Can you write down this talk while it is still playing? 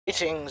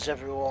Greetings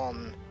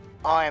everyone,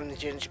 I am the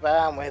Ginger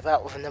Bear and we're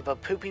back with another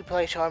Poopy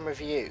Playtime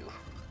review.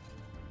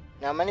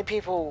 Now I'm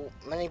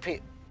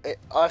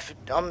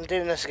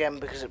doing this again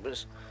because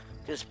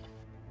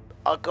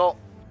I got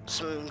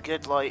some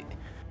good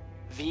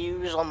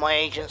views on my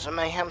Agents of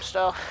Mayhem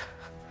stuff.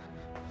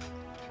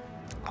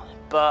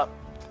 But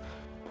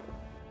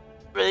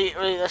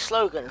really the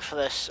slogan for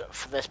this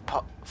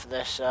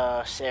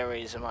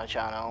series of my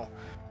channel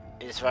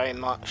is very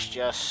much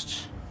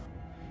just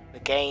the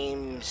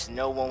games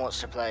no one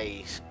wants to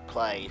play,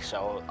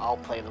 so I'll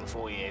play them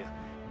for you.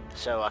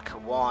 So I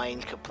can whine,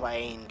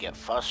 complain, get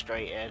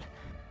frustrated,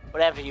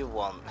 whatever you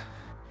want,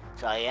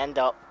 till I end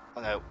up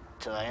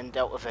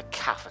with a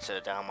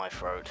catheter down my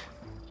throat.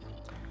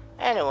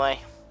 Anyway,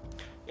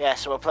 yeah,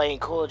 so we're playing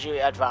Call of Duty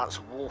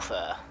Advanced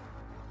Warfare.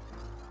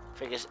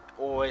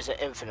 Or is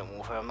it Infinite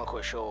Warfare? I'm not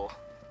quite sure.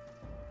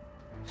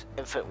 It's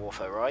Infinite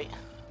Warfare, right?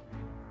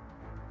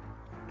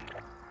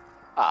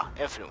 Ah,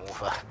 Infinite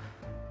Warfare.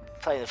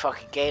 Playing the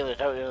fucking game, I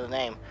don't know the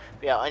name.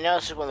 But yeah, I know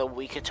this is one of the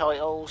weaker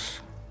titles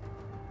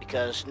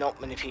because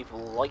not many people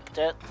liked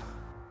it.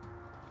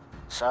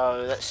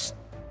 So let's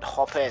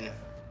hop in.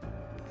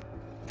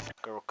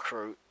 Go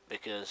recruit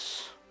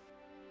because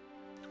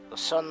the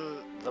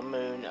sun, the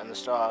moon, and the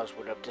stars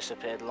would have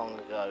disappeared long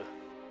ago.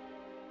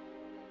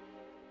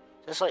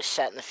 It's like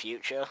set in the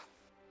future.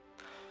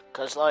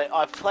 Cause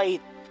I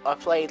played the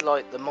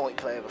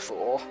multiplayer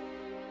before,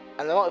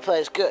 and the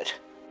multiplayer is good.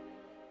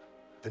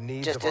 The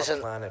needs Just of our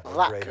isn't planet were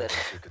that greater good. than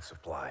we could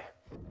supply.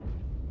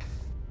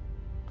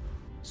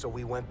 So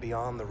we went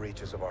beyond the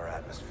reaches of our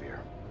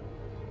atmosphere.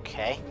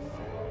 Okay.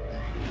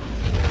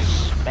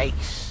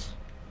 Space.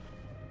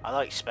 I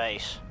like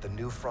space. The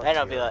new frontier. Then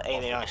I'll be like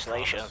Alien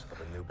Isolation.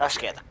 That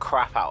scared the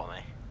crap out of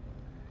me.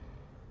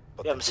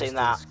 But You haven't seen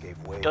that.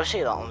 Don't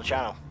see that on the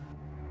channel.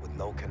 With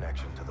no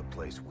connection to the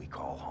place we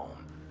call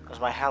home. Because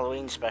my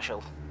Halloween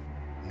special.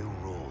 New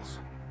rules,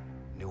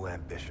 new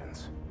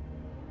ambitions,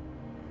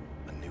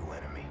 a new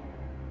enemy.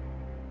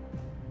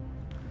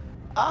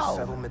 Oh, the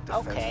Settlement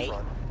Defense okay.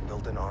 Front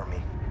built an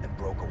army and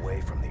broke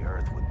away from the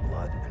Earth with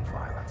blood and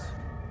violence.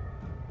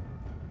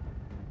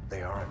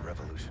 They aren't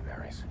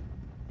revolutionaries.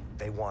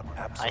 They want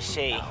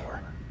absolute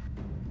power.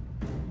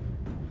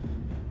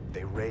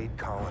 They raid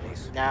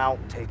colonies, Now,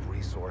 take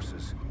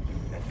resources,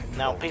 and control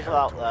now people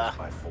out there,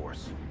 by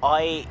force.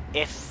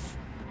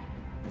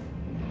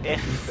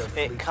 if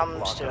it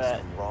comes to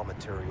it,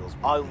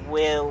 I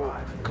will,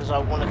 because I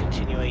want to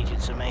continue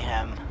Agents of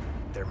Mayhem.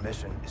 Their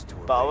mission is to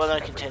But I want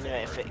to continue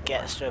it if it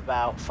gets to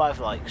about 5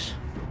 likes.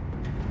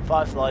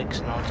 5 likes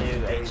and I'll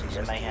do Agents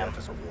of Mayhem.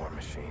 Is a war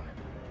machine,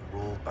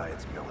 ruled by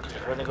its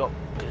military.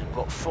 We've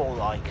got 4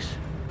 likes.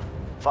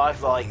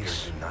 5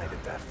 likes.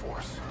 United that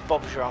force.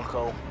 Bob's your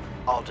uncle.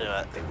 I'll do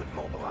it. They would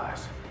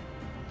mobilize.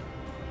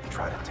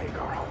 Try to take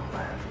our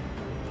homeland.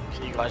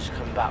 So you guys are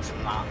coming back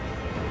from that.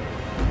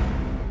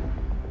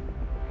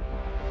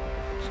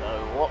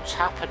 So what's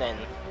happening?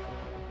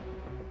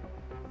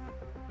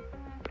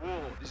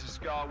 This is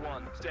Scar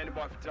 1, standing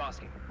by for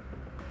tasking.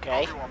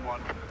 Okay.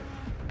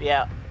 But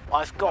yeah,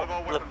 I've got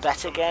the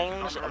better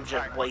games, I'm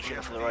just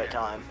waiting for the right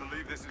time.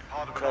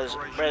 Because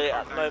really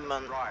at the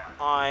moment,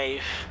 I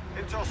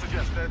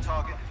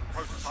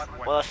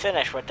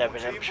finished Red Dead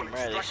Redemption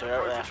really, so I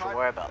don't really have to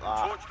worry about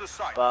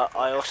that. But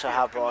I also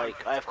have I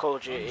have Call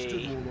of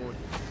Duty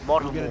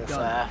Modern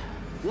Warfare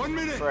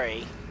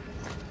 3.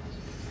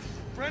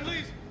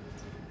 Friendlies?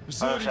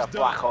 I also have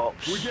Black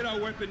Ops. We get our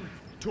weapon,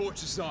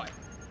 torch the site.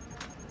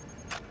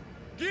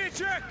 Gear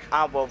check!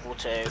 And World War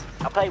 2.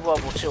 I play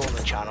World War 2 on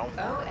the channel.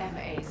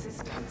 OMA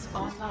systems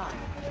online.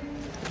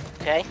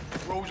 Okay.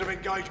 Rules of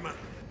engagement.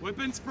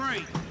 Weapons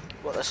free.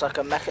 What, that's like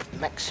a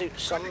mech suit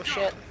some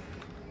shit?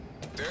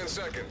 10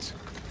 seconds.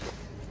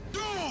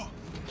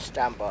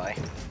 Stand by.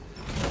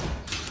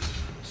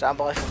 Stand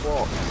by for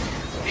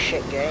what?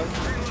 Shit game.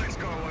 Green light's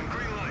got one,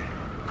 green light.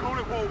 Call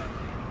it Wolf.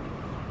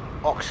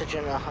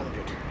 Oxygen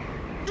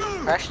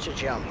 100. Press to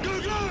jump.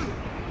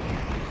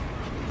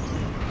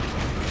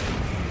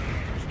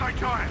 Stay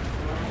tight.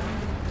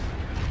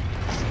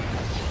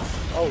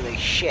 Holy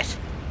shit.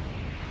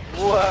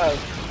 Whoa.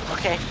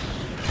 Okay.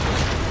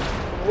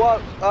 Whoa.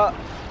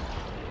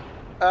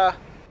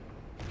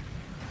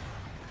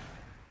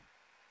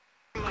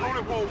 Call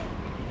it Wolf.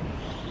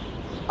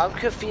 I'm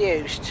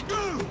confused.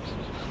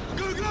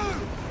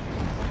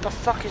 What the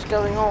fuck is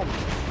going on?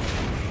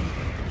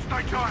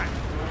 Stay tight.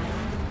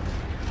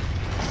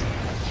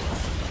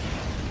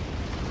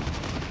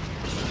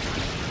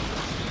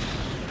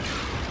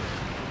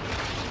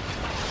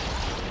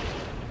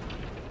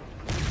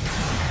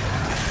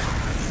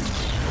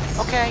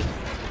 Okay.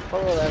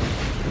 Follow them.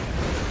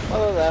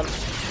 Follow them.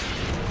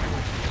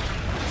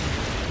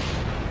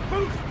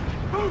 Boost!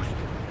 Boost!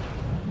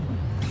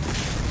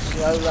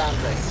 Slow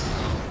landing.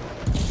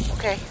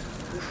 Okay.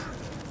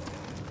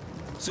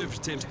 Surface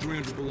temp's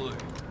 300 below.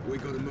 We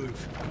gotta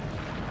move.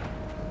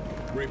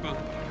 Reaper,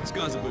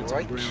 skies are boots on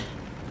Right. the ground.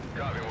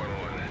 Copy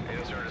 1-1.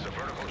 Insert is a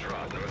vertical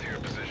drop north of your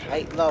position.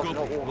 Hey, love, Copy.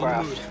 not On the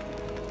Warcraft. move.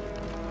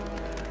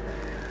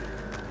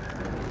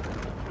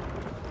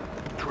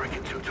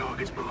 2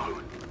 targets below.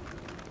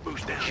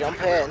 Boost down.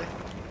 Jump in.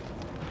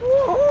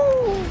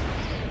 Woohoo!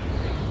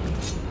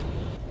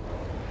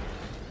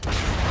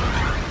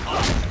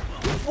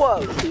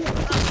 Whoa!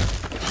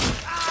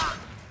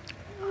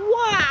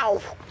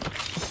 Wow!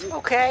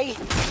 Okay.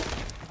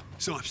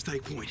 Sipes, stay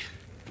point.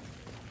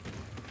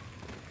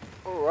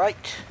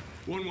 Alright.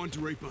 1-1 to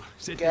Reaper.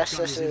 Set Guess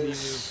gunners this in the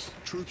is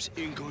AO. Troops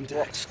in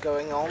contact. what's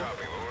going on.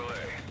 Copy, we'll relay.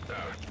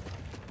 Out.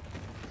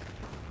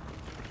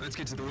 Let's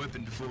get to the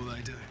weapon before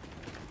they do.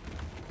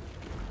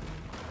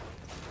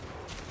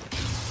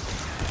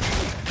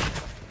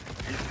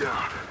 He's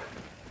down.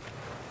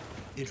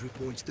 Entry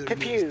point's 30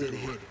 Pew meters pew. dead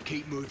ahead.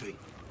 Keep moving.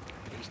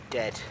 He's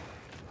dead.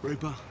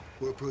 Reaper,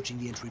 we're approaching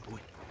the entry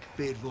point.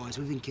 Be advised,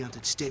 we've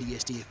encountered steady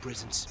SDF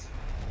presence.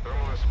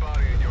 Thermal is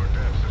spotty in your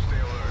depth, so stay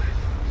alert.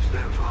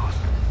 Stand fast.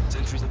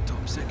 Sentries up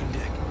top, second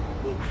deck.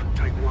 Wolf,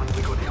 take one,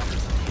 we got the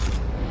others.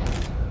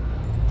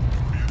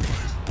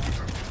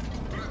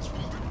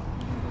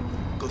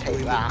 Got Take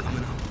 3 that. more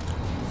coming up.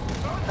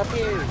 Have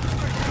you?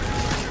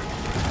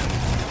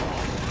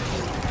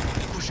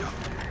 Push up.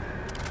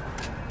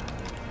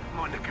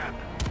 Mind the gap.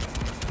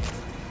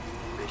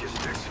 They just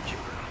executed.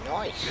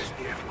 Nice.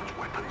 SDF wants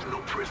weapons,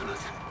 not prisoners.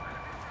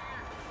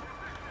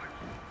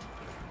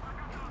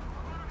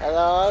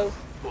 Hello?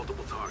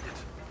 Multiple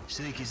targets.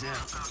 Seekers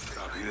out.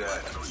 Copy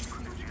that.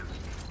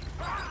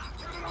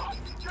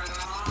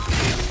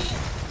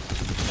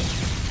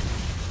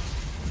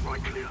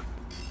 Right clear.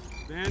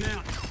 Man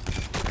out.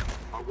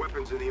 Our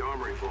weapons in the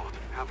armory vault.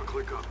 Have a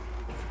click up.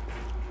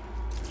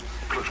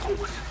 Close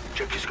quarters.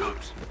 Check your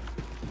scopes.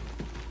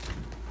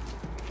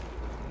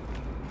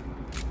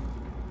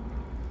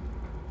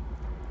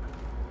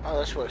 Oh,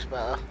 this works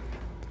better.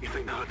 You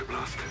think they heard the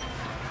blast?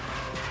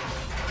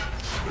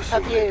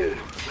 Have you?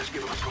 Let's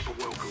give them a proper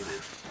welcome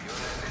then.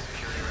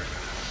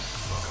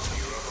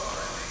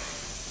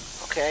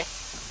 Okay.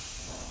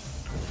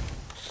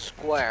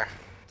 Square.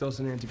 Toss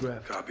an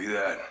anti-grav. Copy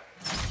that.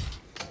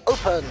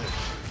 Open.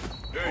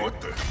 Hey, what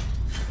the?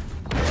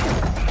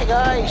 Hey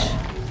guys.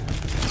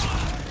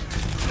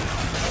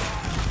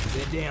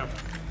 They're down.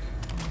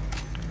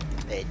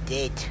 They're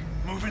dead.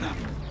 Moving up.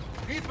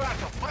 Keep back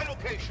to my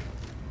location.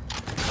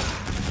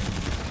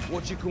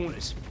 Watch your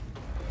corners.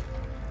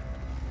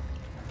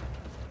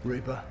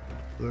 Reaper,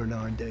 we're an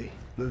R&D.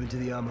 Moving to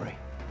the armory.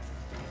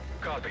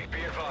 Copy.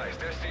 Be advised,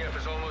 SDF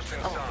is almost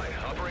inside.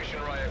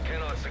 Operation Riot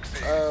cannot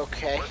succeed.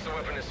 Okay. Once the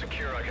weapon is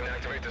secure, I can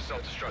activate the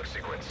self-destruct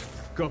sequence.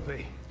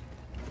 Copy.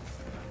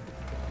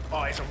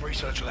 Eyes on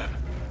research lab.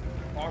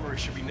 Armory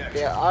should be next.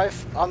 Yeah,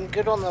 I'm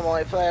good on the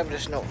multiplayer. I'm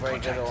just not very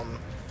good on,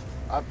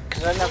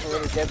 because I never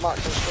really did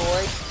much in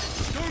story.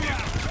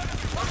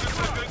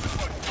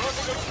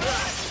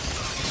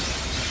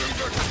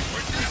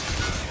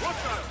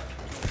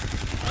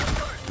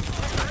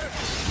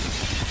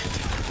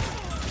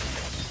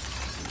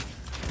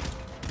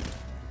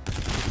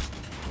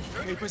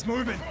 Reaper's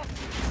moving.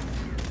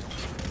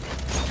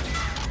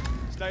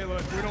 Stay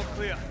alert. We're not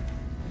clear.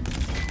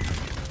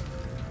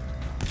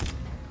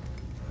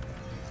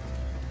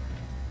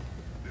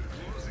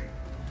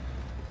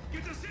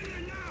 Get us in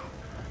there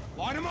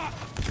now. Line them up.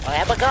 I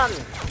have a gun.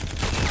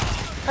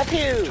 Have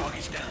you?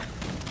 Target's down.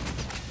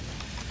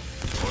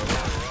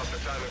 We're off the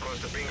time and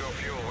close to bingo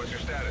fuel. What's your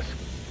status?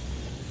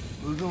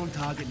 Move on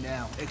target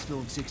now.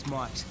 Exfil 6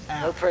 mics. No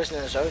Out.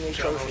 prisoners, only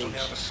Charles on the other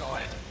trophies.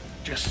 side.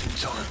 Just in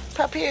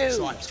time. Pew.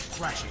 Sipes,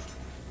 crashing.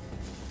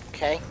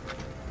 Okay.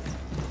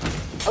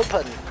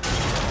 Open.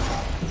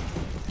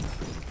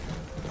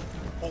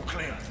 All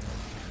clear.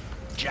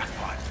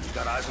 Jackpot. You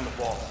got eyes on the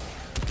ball.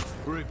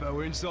 Reaper,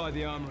 we're inside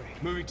the armory.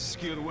 Moving to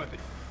secure the weapon.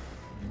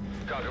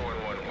 Copy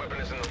 1-1. Weapon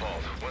is in the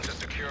vault. Once it's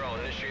secure, I'll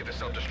initiate the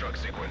self-destruct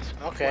sequence.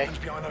 Okay. Weapons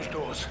behind those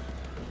doors.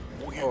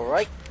 All you.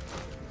 Alright.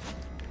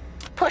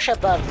 Push a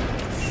button.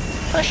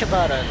 Push a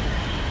button.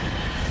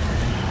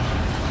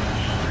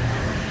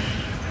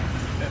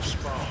 Left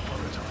spar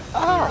prototype.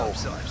 Oh.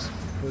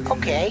 Sipes.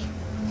 Okay.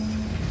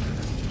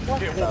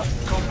 What Here, the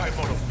Wolf. Compact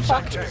model. Same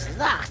fuck tech. is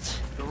that?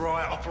 The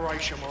riot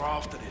operation we're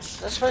after this.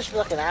 That's supposed to be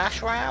like an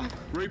ash ram?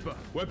 Reaper,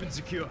 weapon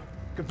secure.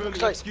 Confirm Looks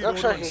the like- execute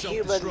looks order like and a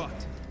human-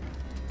 self-destruct.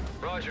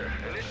 Roger.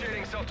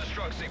 Initiating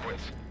self-destruct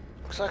sequence.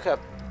 Looks like a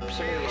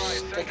something you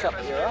stick up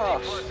your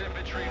ass. Plus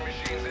infantry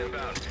machines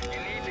inbound. You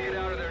need to get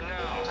out of there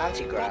now.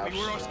 Anti-grav. Copy,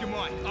 we're Oscar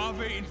Mike.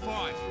 RV in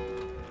 5.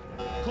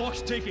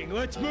 Clock's ticking.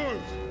 Let's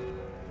move.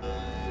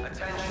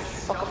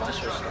 Fuck am I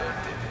supposed to do?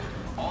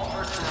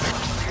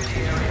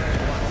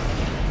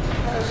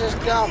 Where's this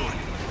gun?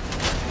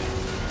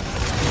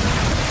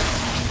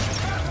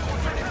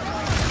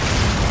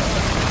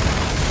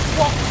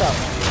 What the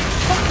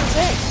fuck is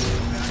this?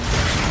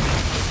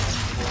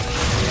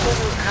 This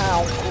isn't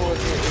how good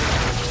it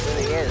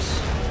really is.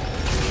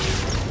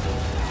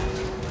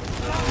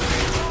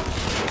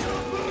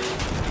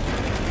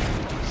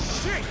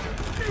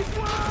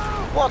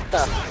 What the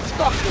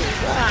fuck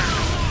is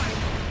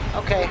that?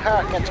 Okay,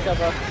 her gets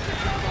cover.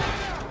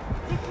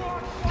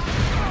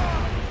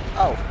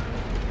 Oh.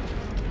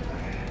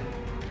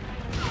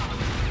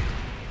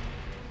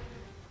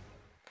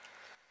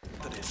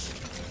 After this.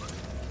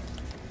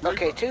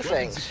 Okay, two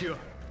things. Secure.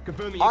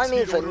 Confirm the I'm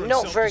execute either order and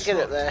not very good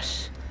at self-destruct.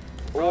 this,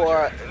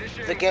 or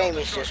the game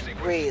is just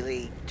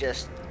really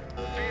just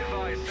Be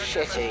advised,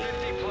 shitty.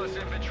 50 plus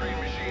infantry and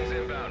machines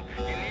inbound.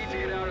 You need to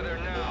get out of there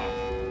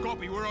now.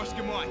 Copy, we're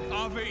Oscar Mike.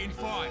 RV in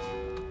 5.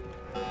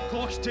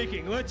 Clock's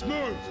ticking, let's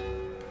move!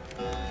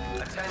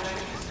 Attention,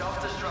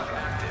 self-destruct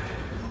active.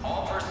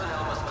 All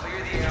personnel must clear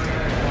the area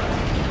at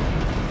once.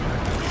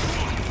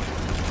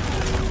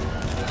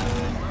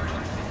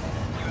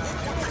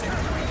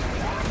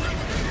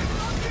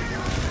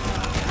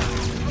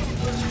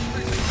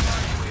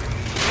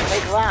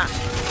 Take that.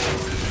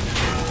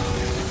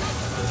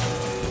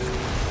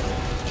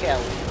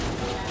 Kill.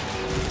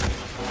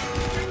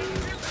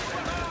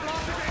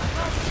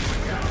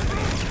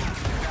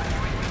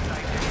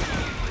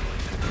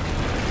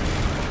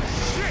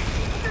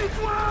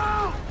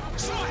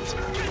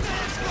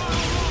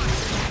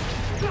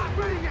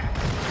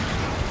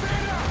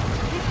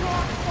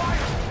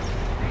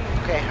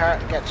 Okay,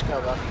 Hart gets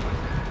cover.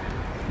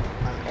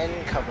 I'm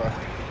in cover.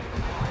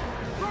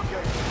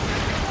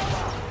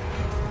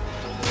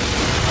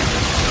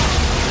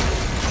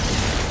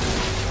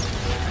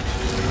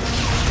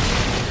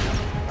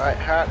 Alright,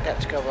 Hart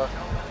gets cover.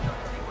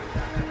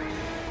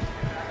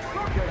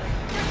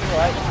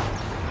 Alright.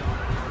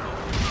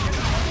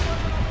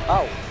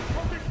 Oh.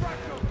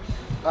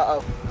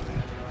 Uh-oh.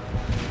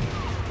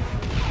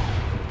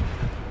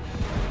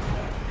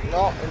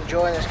 Not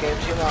enjoying this game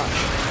too much.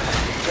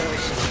 I'm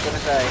gonna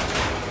say.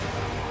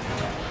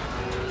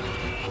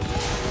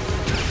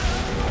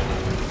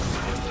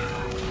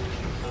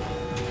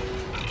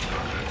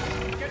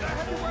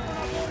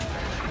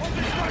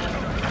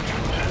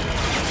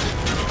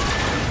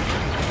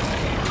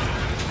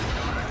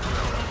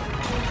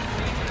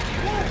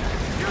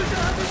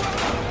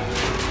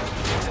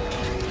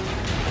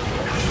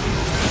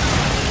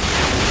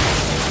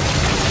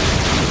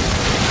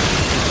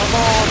 Come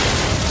on!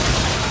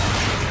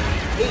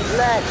 Eat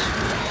lead!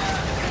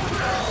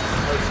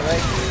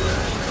 Hopefully.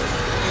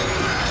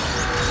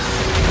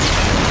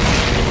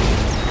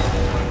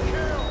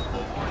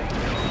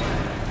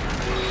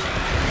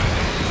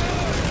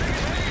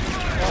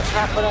 What's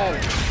happening?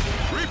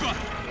 Reaper!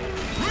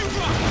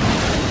 Reaper!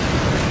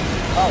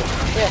 Oh,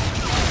 shit.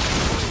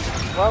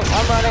 Well,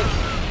 I'm running.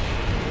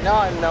 No,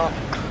 I'm not.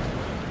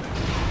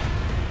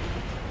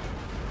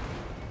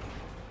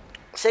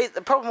 See,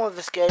 the problem with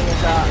this game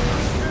is that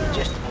it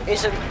just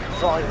isn't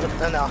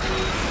violent enough.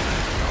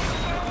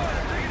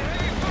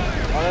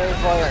 I don't mean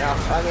violent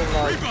enough, I mean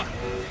like,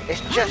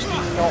 it's just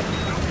not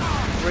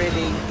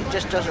really, it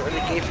just doesn't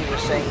really give you the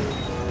same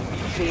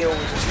feels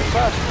as the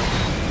first one.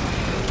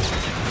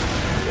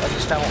 You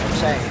understand what I'm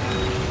saying?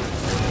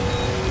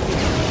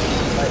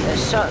 Like,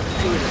 there's certain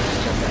feelings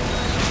to things.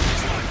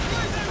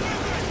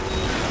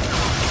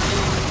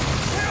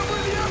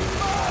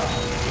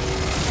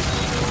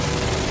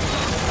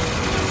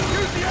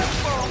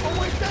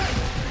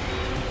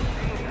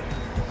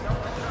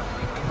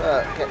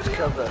 Gets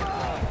cover.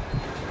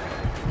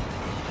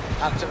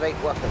 Activate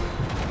weapon.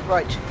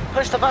 Right,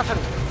 push the button.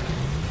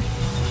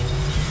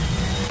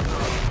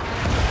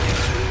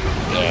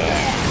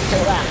 Yeah, do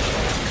that.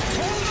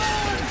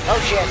 Oh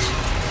shit.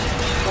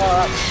 Oh,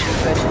 that's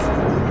stupid.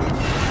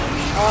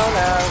 Oh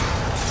no.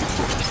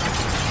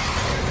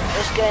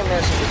 This game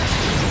isn't.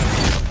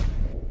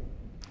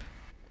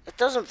 It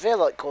doesn't feel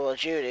like Call of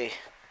Duty.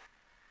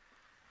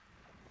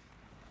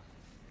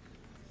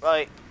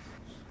 Right.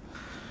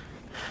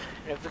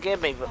 You know,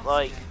 forgive me, but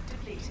like,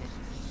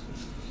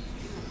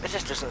 it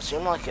just doesn't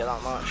seem like it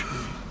that much.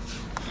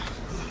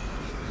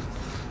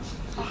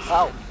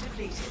 Oh.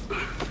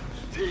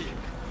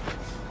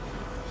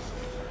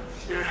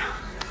 Yeah.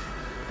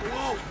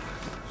 Whoa!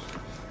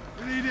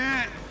 I need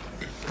that.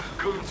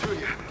 Coming to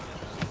you.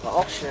 The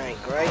oxygen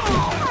ain't great.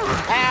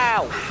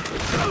 Ow!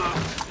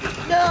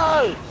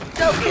 No!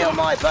 Don't kill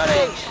my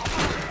buddies!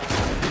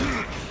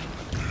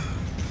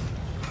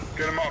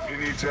 Get him up, he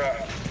needs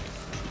that.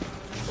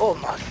 Oh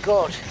my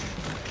god.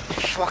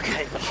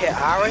 Fucking Kit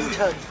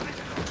Harington.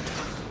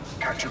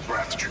 Catch your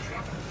breath,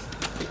 trooper.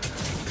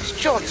 It's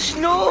Jon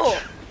Snow!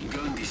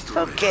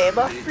 From Game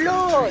of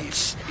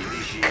Thrones!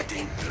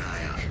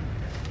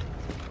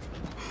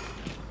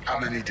 How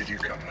many did you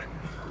come with?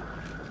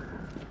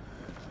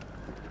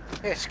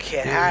 It's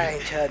Kit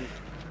Harington.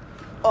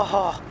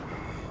 Oh.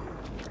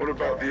 What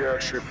about the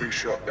airship we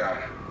shot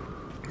down?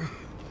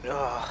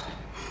 Oh.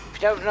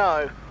 If you don't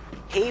know,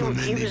 he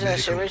was in a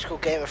series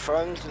called Game of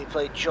Thrones and he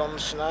played Jon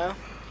Snow.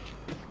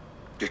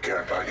 You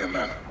care about your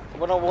men?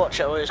 When I watch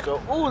it, I always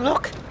go, oh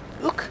look,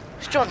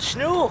 it's Jon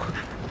Snow.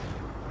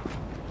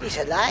 He's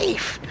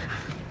alive.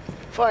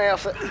 Funny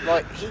enough,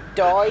 like, he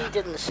died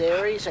in the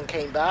series and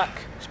came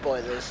back.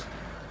 Spoilers.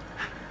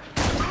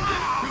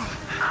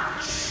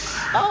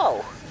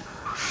 Oh.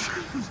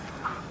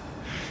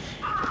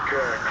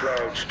 Care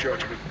clouds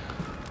judgment.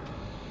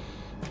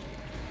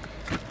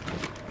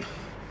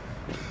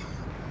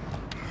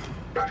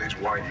 That is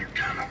why you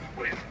cannot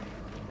win.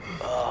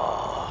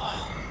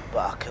 Oh, but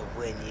I can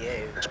win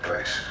you. This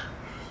place.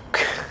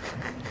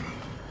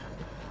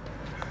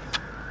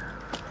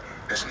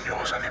 isn't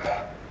yours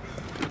anymore.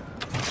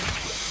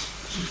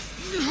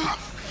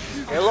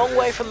 You're a long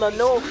way from the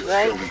north,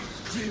 mate.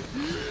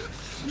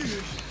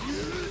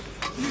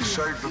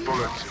 Save the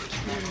bullets.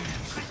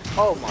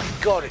 Oh my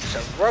god, it's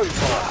a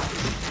robot.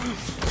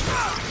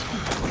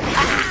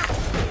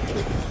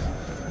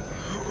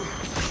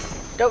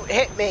 Don't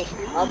hit me.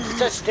 I'm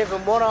sensitive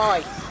in one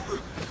eye.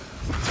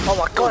 Oh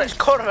my god, it's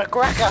Conor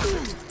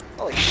McGregor.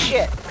 Holy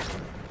shit.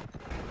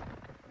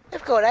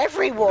 They've got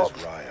everyone.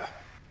 This Raya.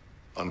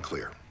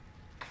 Unclear.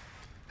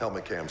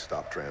 Helmet cam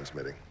stopped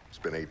transmitting. It's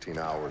been 18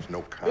 hours,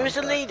 no contact. Who's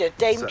the leader?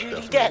 Dame Set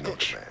Judi definitely no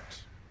Dench.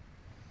 demands.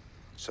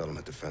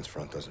 Settlement Defense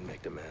Front doesn't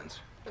make demands.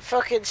 The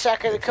fucking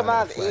second in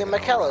command, Ian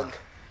McKellen.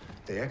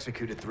 They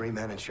executed 3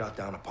 men and shot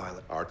down a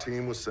pilot. Our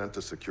team was sent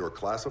to secure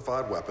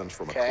classified weapons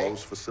from Okay. a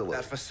closed facility.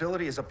 That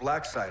facility is a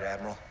black site,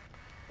 Admiral.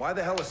 Why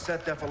the hell is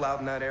SetDef allowed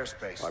in that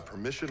airspace? By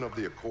permission of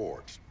the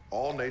Accords,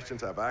 all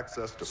nations have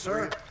access to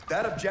Sir, free...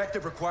 that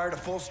objective required a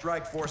full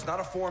strike force,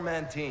 not a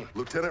 4-man team.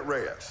 Lieutenant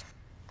Reyes,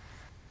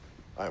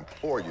 I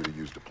implore you to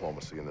use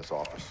diplomacy in this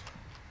office.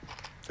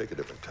 Take a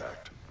different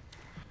tact.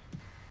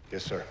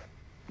 Yes, sir.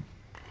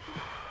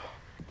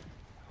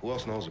 Who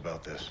else knows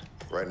about this?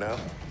 Right now,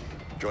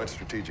 Joint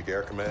Strategic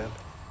Air Command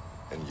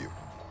and you.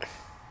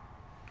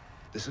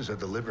 This is a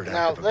deliberate act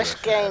Now, of this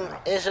aggression, game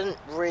Admiral. isn't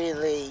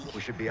really We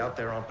should be out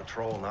there on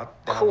patrol,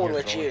 not down Call here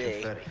of throwing Duty.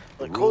 confetti.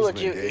 But The Call rules of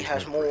Duty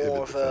has engagement more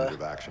prohibit of a...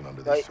 definitive action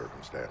under like, these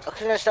circumstances. I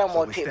can understand So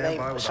why we people, stand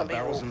by with some our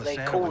barrels people, in the they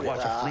sand call and it watch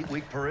a that. Fleet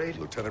Week parade?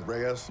 Lieutenant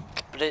Reyes,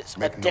 But it's a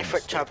make no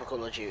different mistake. type of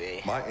Call of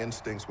Duty. My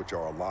instincts, which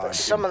are aligned But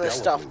some of the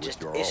stuff indelibly with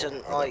just your isn't own,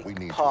 are that like we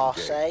need to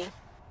passe engage.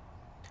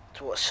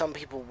 to what some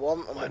people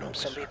want and Why what don't we,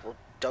 some sir? people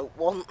don't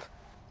want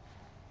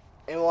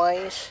in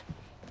ways.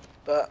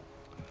 But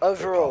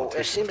overall, it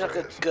politicians, seems like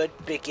a Reyes. good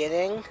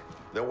beginning.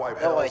 They'll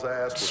wipe No, hell's I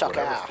ass with suck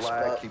whatever ass,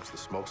 flag but- keeps the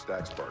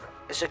smokestacks burning.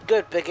 It's a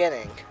good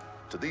beginning.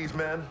 To these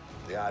men,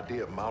 the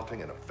idea of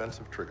mounting an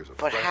offensive triggers a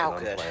But fresh how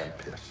and good? unplanned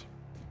piss.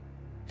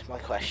 It's my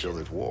Until question.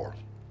 there's war,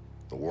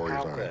 the warriors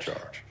How aren't in good?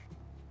 charge.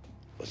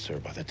 But sir,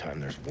 by the time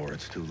there's war,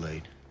 it's too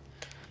late.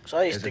 So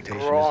I used to Hesitation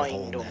is a grind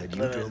hole on in the head.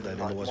 You drilled that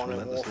like into us Modern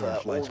relentlessly Warfare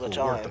on flight all the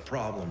school. Work the time.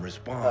 problem,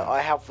 respond. But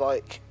I have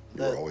like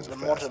You were always a the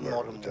fast modern learner,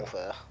 Lieutenant.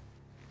 Warfare.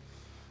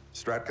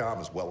 Stratcom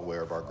is well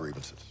aware of our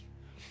grievances.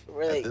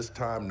 Really, At this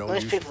time, no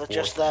most use people are of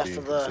just force there is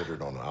for being the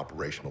considered on an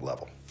operational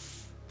level.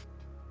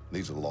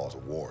 These are the laws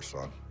of war,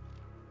 son.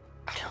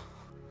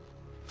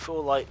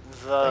 feel like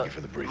Thank you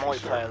for the briefing,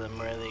 multiplayer sir. than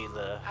really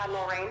the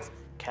Admiral Rains,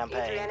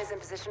 campaign. E3N is in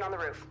position on the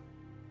roof.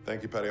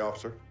 Thank you, Petty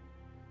Officer.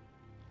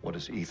 What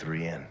is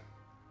E3N?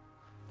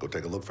 Go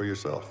take a look for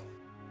yourself.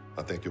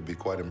 I think you'll be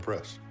quite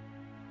impressed.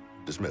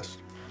 Dismissed.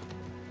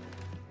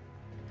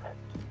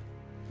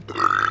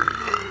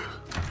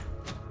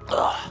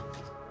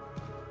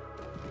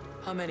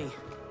 How many?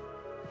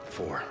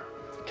 4.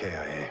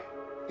 KIA.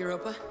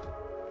 Europa?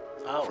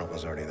 Oh, Front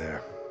was already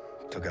there.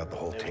 Took out the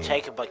whole they were team.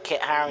 taken by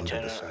Kit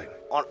Harington Looted the and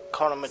site.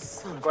 Conor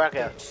Son of a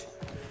McGregor. bitch.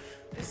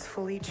 This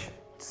Felice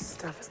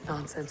stuff is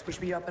nonsense. We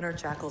should be up in our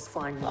jackals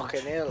flying launch.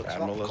 Fucking hell, it's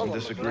Admiral not doesn't Conor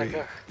disagree.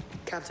 McGregor.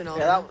 Captain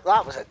Yeah, Alden.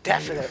 that was a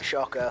definite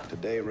shocker.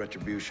 Today,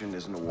 retribution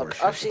isn't a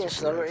warship. I've seen it's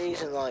a parade celebrities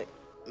float. in like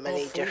many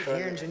Whole fleet here in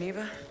different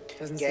Geneva?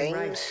 Doesn't seem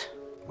right. games.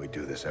 We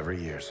do this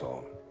every year,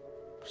 Saul.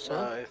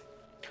 So,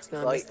 It's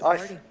not like, the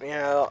party. you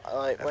know,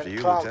 like After when you,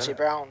 Clancy Lieutenant.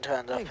 Brown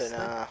turned up Thanks, in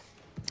son.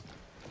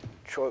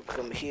 Detroit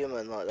Become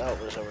Human, like that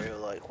was a real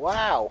like,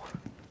 wow,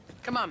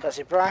 Come on.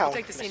 Clancy Brown, We'll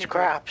take the Mr. scenic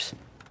Krabs.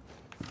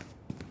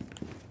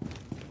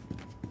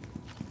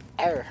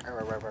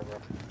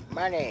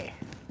 Money.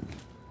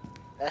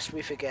 Lest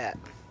we forget.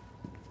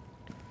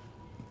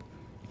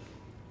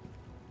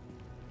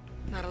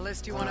 Not a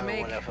list you want to Oh,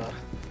 make? Whatever.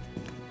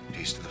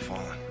 Peace to the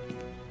fallen.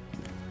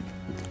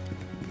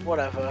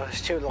 Whatever.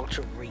 It's too long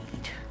to read.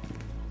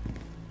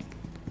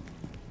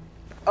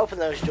 Open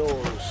those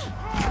doors.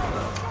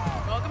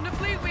 Welcome to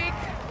Fleet Week.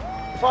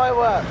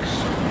 Fireworks.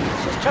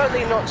 This is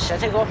totally not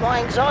setting off my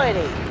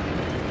anxiety.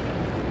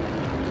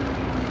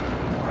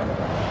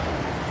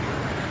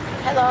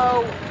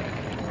 Hello.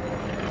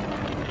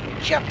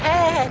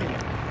 Japan.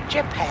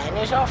 Japan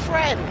is our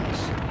friends.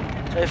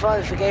 So we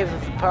finally forgave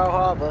them for Pearl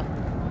Harbor.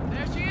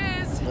 There she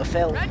is. The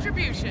film.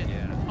 Retribution.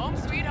 Home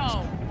sweet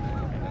home.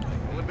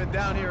 Only been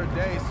down here a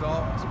day,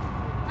 Saul.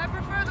 I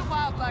prefer the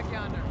wild black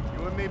yonder.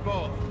 You and me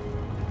both.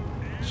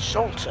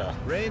 Salter.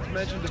 Rains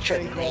mentioned a What's your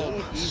thing called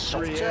name? E3N.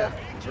 Salter?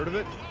 Heard of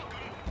it?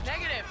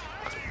 Negative.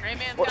 Gray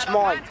man's What's got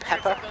all mine, kinds of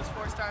Pepper? tricks up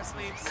those 4-star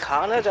sleeves.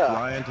 Canada.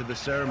 Fly into the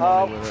ceremony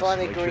Oh, with us.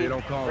 finally Make sure you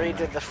don't call agreed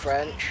him with the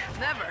French.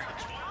 Never.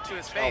 To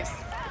his face.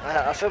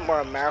 I think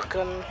we're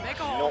American, Make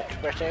a hole.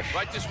 not British.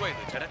 Right this way,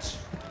 Lieutenants.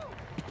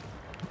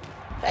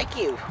 Thank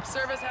you.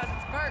 Service has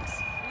its perks.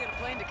 We got a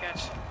plane to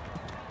catch.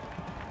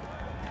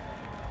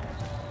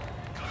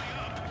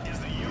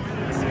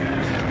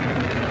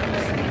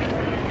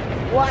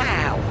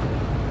 Wow.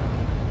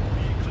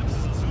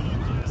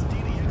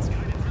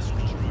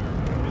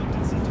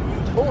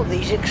 All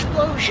these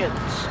explosions.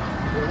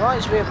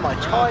 Reminds me of my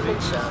time in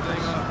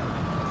service.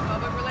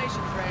 Public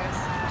relations, Reyes.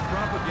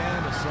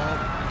 Propaganda, Saul.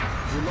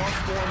 We lost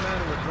 4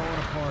 men and we're throwing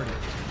a party.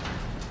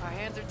 Our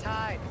hands are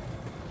tied.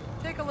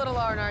 Take a little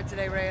R&R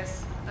today,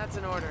 Reyes. That's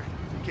an order.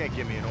 You can't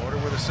give me an order.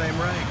 We're the same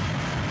rank.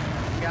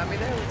 You got me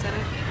there,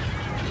 Lieutenant.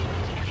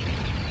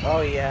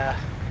 Oh yeah,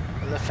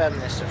 and the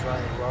feminists have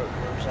running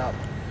robes up.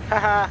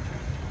 Haha.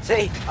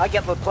 See, I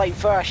get the plate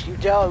first, you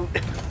don't.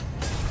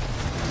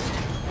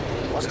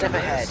 One step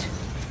ahead.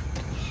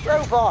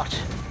 Robot!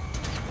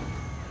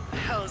 The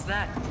hell is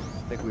that? I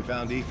think we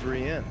found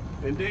E3N.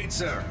 Indeed,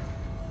 sir.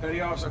 Petty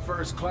Officer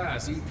First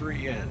Class,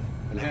 E3N.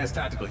 Enhanced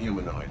Tactical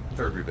Humanoid,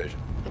 3rd Revision.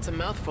 That's a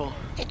mouthful.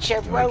 It's a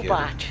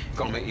robot.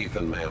 Call me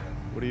Ethan, ma'am.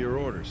 What are your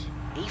orders?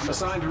 I'm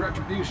assigned to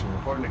Retribution,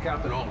 reporting to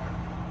Captain Aldrin.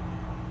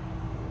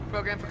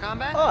 Program for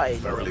combat? Oh,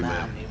 Thoroughly,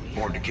 ma'am.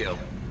 Born to kill.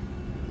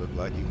 Look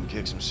like you can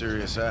kick some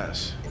serious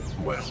ass.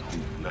 Well,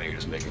 now you're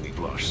just making me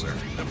blush, sir.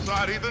 Step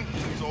aside, Ethan.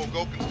 This old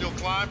goat can still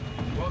climb.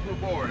 Welcome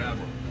aboard,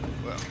 Admiral.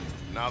 Well,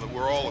 now that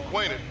we're all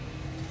acquainted,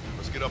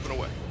 let's get up and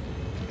away.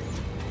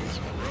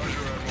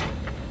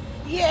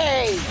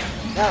 Yay!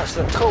 That's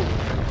the cool.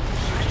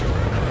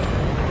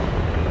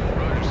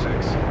 Roger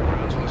 6.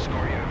 Rounds will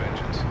escort you to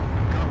Vengeance.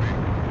 Copy.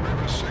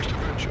 Raven 6 to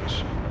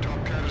Vengeance.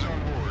 Top Cat is on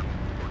board.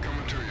 We're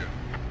coming to you.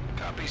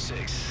 Copy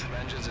 6.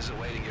 Vengeance is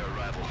awaiting your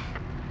arrival.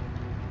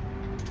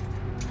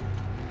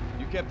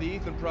 You kept the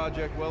Ethan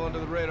project well under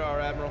the radar,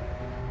 Admiral.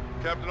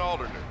 Captain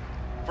Aldrin,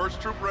 first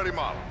troop ready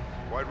model.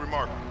 Quite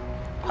remarkable.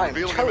 I'm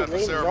Revealing him at the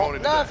totally ceremony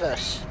not today.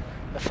 nervous.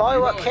 The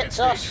firework hits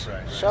us,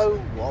 so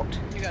what?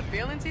 You got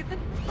feelings, Ethan?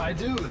 I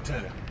do,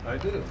 Lieutenant. I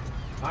do.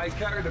 I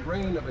carry the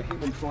brain of a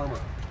human former.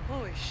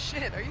 Holy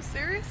shit, are you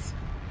serious?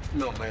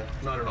 No, ma'am.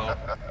 Not at all.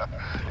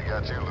 He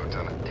got you,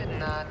 Lieutenant. Did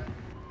not.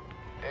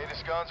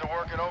 Aegis guns are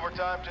working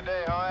overtime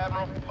today, huh,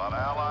 Admiral? A lot of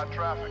Allied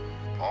traffic.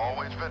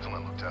 Always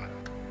vigilant, Lieutenant.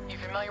 You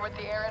familiar with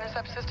the air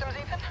intercept systems,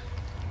 Ethan?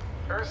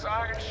 Earth's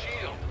Iron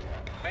Shield.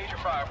 Major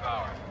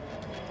firepower.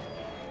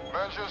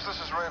 Vengeance, this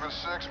is Raven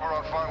 6. We're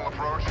on final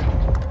approach.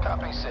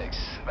 Copy 6.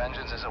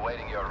 Vengeance is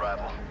awaiting your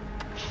arrival.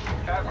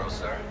 Admiral,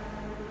 sir.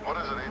 What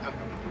is it, Ethan?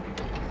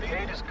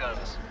 The Aegis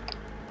guns.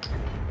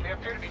 They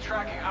appear to be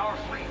tracking our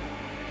fleet.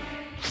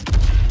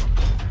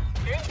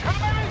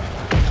 Incoming!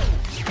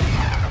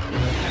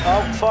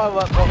 Oh,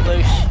 firework got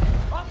loose.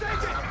 I'll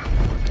take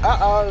it!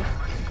 Uh-oh.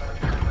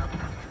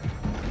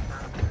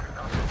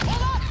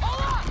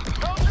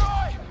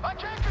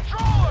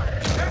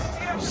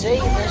 See,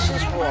 this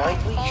is why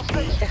we need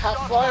to have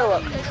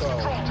firework control.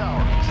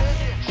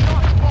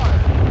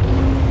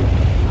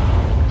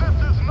 This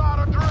is not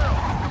a drill.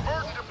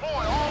 Convert and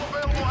deploy all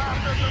available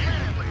assets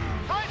immediately.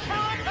 Brace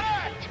for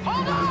impact!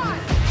 Hold on!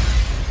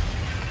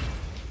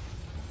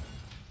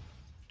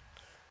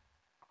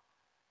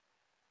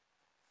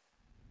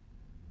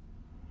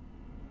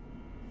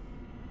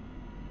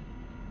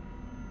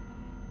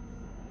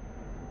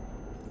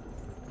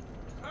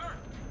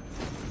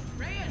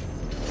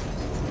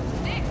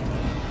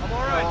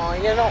 Oh,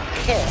 you're not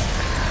kidding.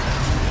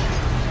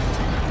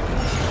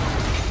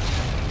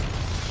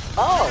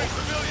 Oh!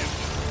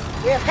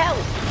 We have help!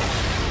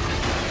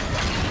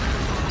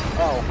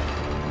 Oh.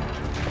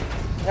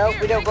 Nope,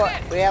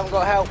 we haven't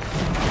got help.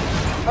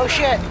 Oh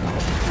shit!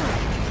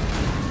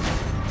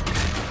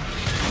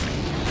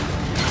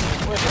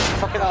 What's this,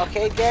 fucking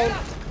arcade game?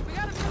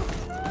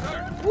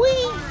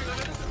 Whee!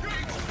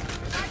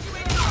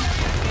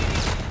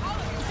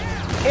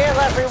 Heal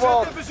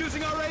everyone! Sheriff is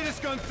using our Aegis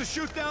guns to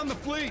shoot down the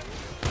fleet.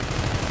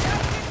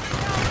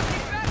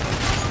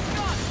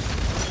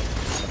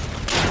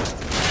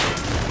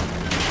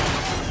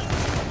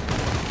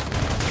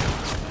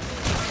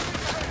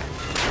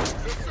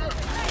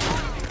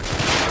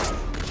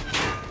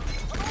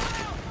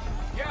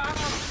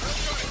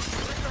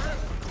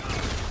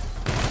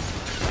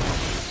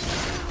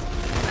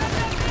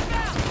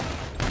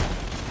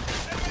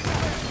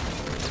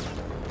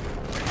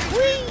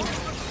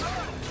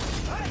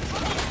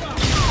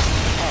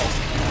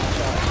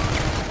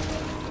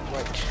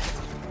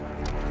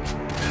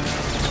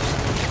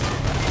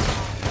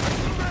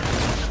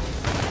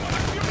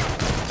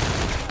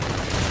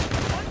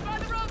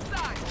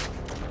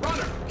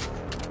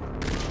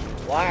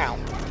 Wow.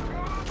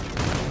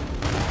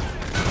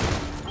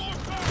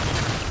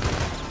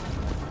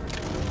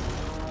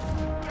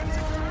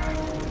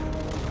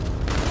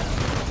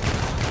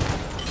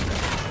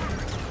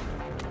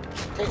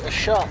 Take the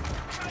shot.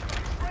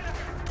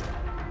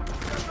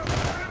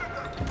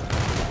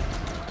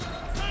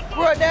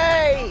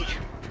 Grenade!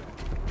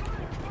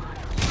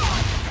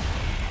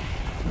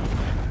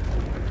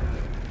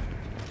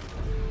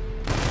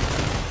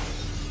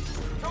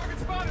 Target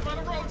spotted by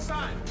the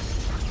roadside.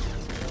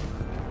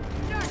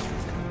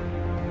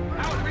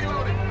 Howard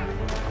reloading.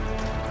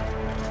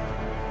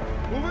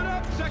 Moving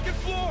up, 2nd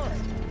floor.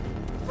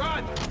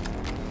 Run.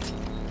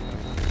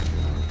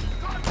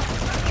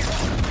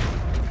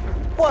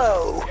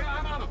 Whoa! Yeah,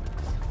 I'm on him.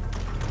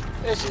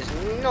 This is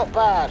not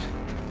bad.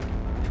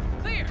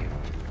 Clear.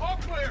 All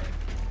clear.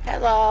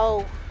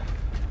 Hello.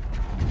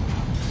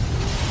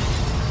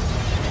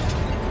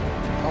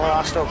 Oh,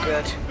 that's not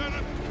good.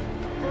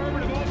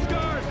 Affirmative, all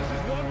stars. This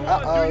is 1-1.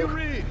 Uh-oh. Do you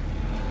read?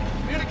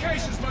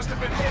 Communications must have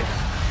been hit.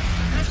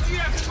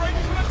 SDF is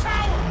breaking from the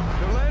tower!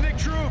 They're landing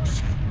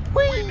troops!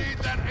 We need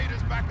that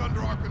haters back under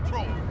our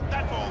control.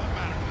 That's all that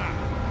matters now.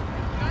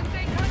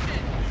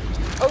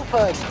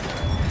 Open!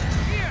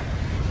 Here!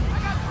 I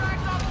got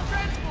frags off the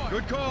transport!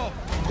 Good call.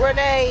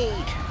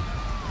 Grenade!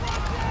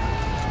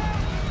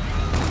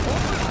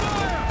 Open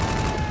fire!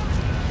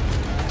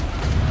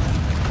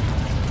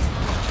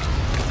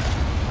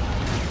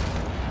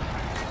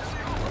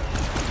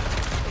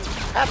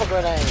 Have a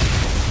grenade!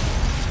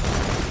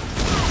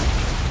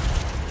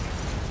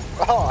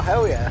 Oh,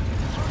 hell yeah.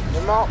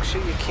 The marks who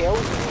you killed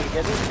and who you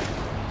didn't.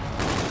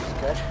 That's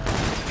good.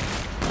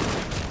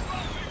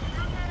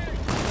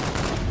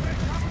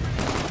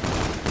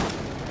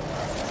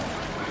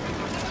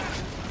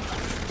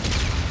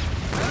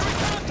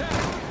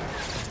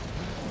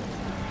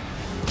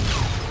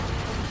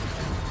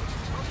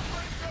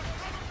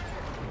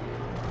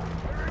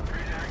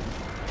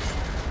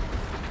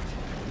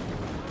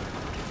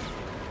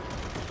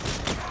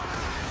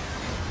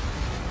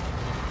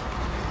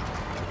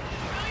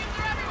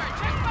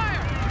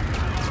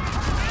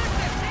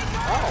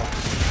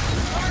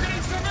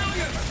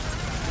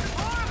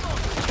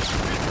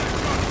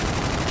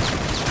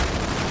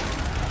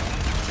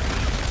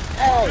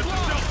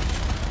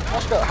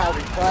 That's not how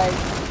we play.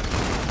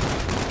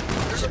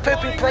 This is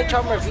Poopy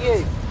Playtime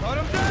Review. Cut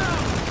him down!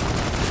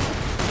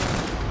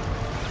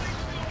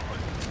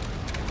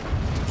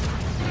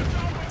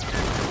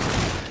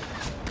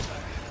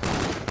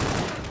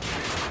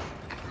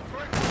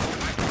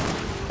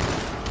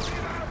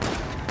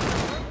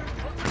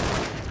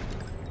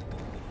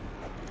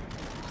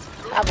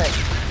 Have it.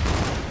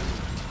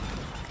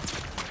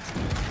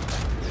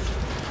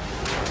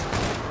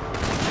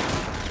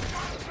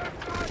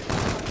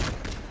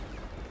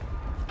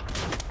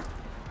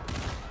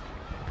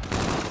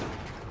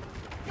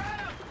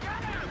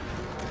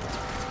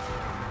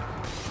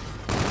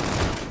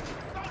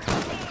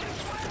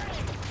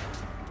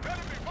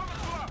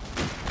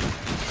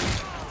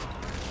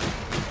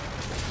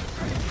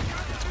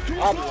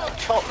 I'm the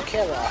top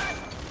killer.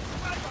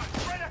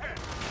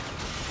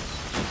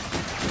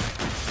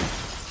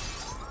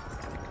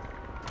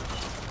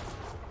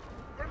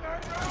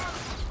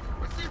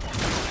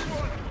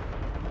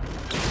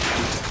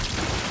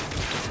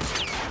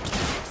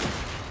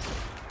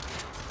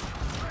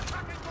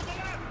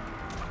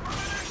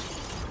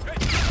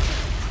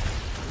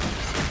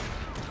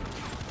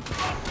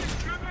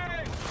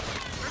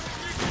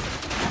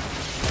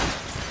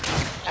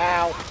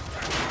 Ow.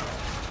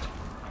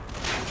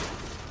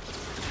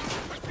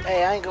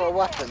 Hey, I ain't got a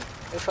weapon.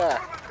 Who fair?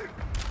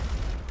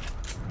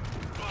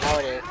 Now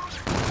I do.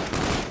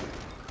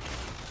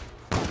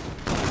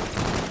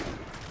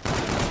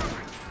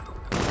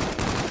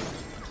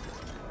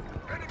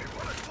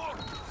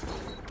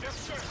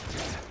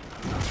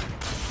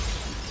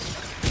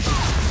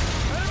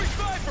 Enemy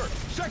sniper!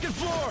 Second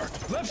floor!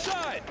 Left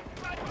side!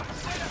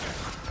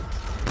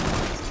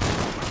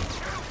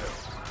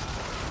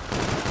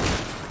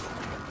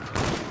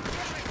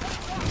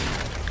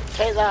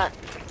 Take that.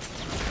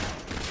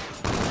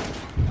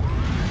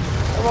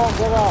 Come on,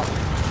 get up.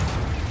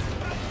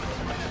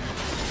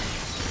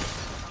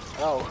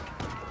 Oh.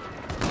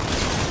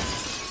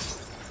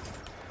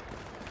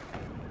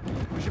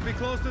 We should be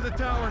close to the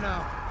tower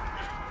now.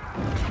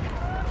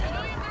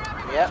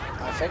 Yep,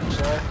 I think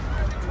so.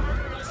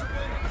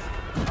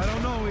 I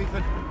don't know,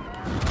 Ethan.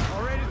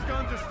 Our Raiders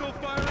guns are still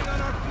firing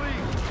on our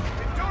fleet.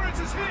 Endurance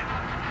is hit!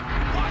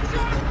 Watch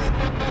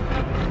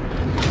out!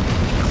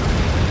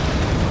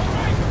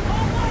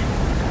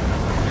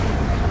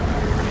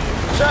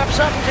 What's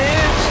up,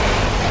 dudes?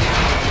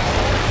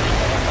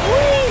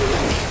 Whee!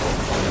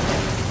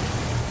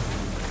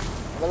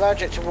 I'm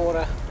allergic to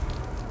water.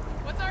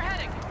 What's our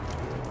heading?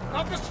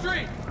 Up the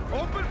street!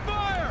 Open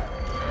fire!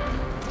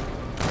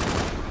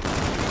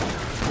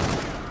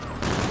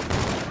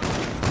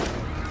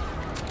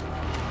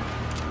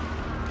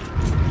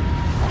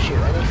 I'll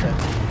shoot anything.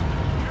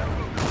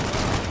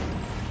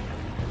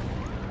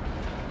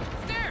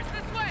 Stairs,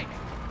 this way!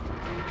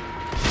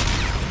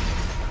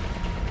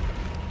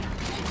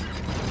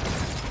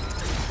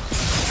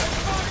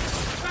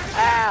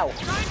 Ow!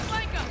 Try and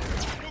flank them!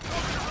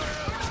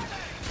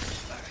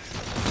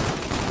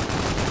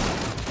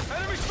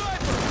 Enemy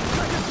sniper!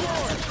 Second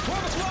floor!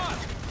 12 o'clock!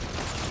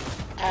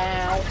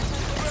 Ow!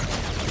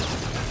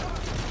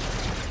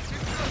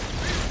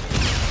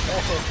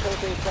 This is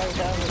Poopy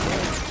Playtime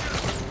Review.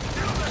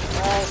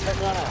 Where's the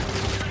gunner?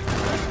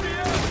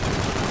 SDF!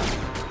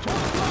 12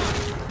 o'clock!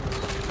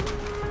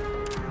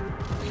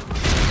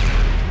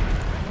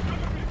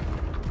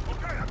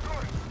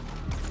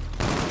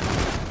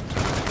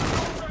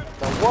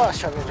 The worst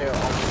I'm gonna do it on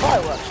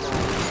fireworks now.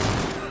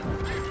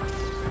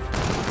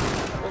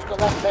 Who's got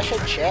that fish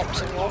and chips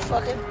and you're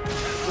fucking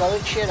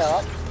blowing shit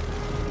up?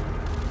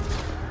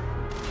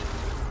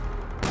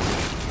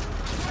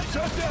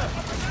 Shut down!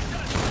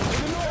 To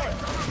the north!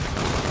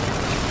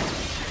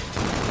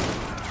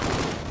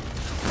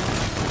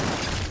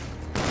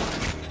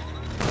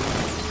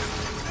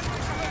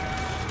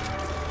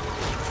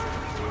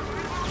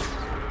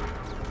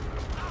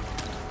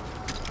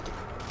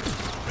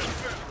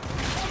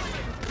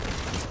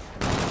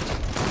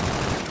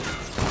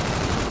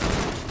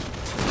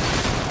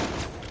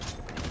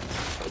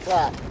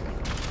 that?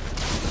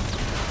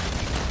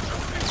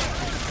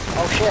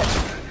 Oh shit.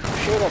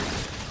 Shoot him.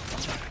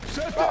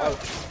 Uh-oh.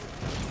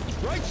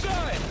 Right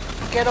side.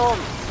 Get on.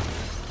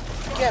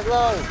 Get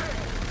low.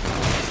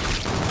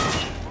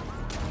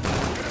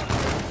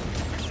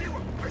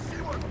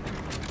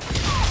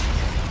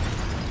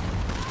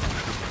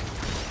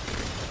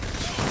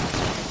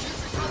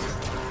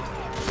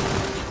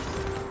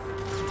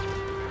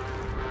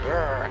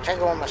 Grr, take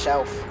it on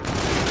myself.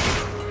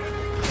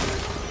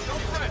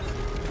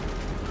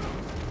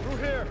 Through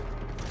here.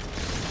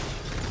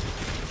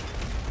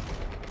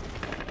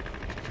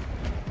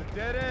 It's a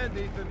dead end,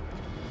 Ethan.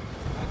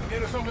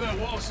 Get us over that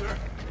wall, sir.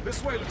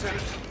 This way,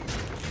 Lieutenant.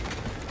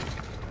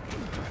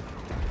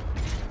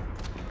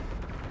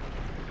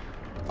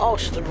 Oh,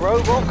 so the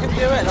robot can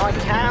do it and I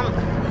can't?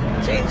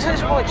 See, this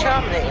is why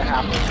Terminator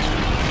happened.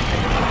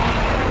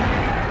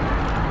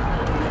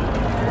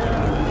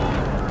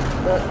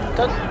 But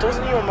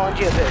doesn't he remind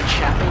you a bit of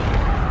Chappie?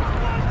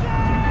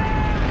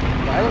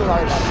 I don't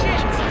like that bit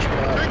too much,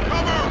 but...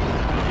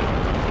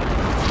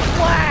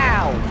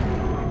 Wow!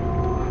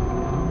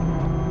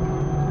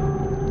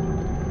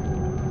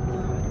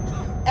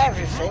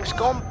 Everything's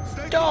gone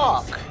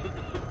dark.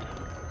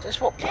 Is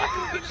this what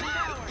black is?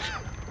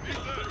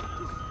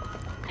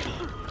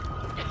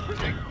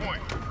 Take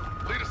point.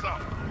 Lead us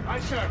out. Aye,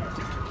 sir.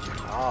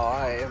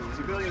 I am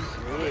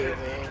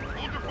living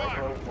like a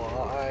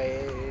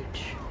wide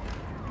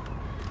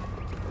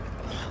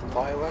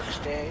fireworks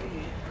day,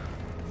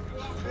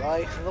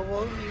 like the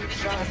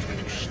ones that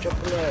used to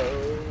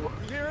blow.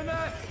 You hearing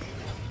that?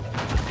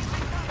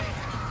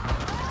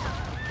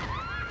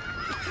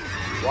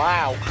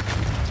 Wow,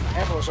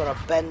 everyone's on a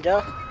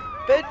bender.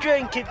 Been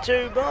drinking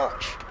too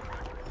much.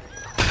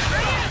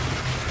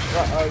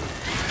 Uh-oh.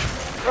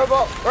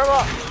 Robot!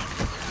 Robot!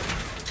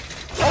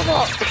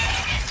 Robot!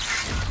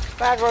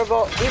 Bad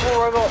robot! Evil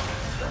robot!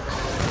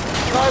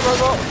 Die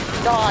robot!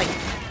 Die!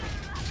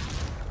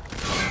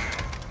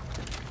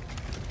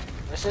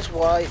 This is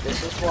why we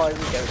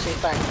don't say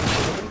thank you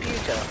to the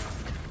computer.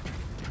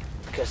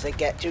 Because they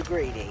get too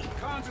greedy.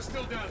 Cons are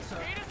still down, sir.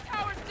 Greatest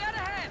tower's dead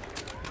ahead.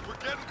 We're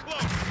getting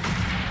close.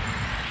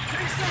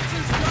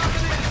 J-section's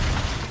dropping in.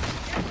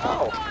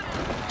 Oh!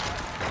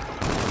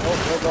 Oh,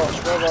 robots,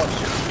 robots,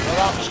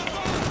 robots!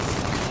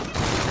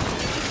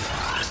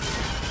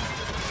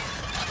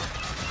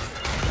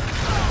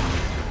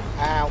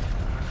 Ow.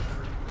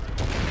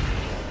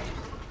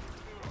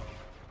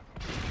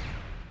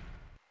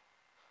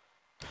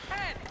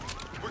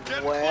 We're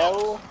getting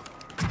Well...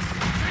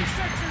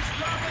 J-section's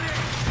dropping in.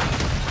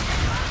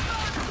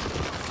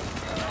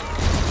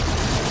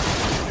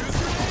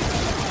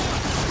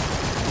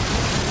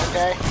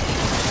 Okay.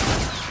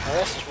 Now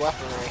this is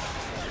weaponry.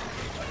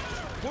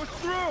 Push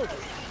through.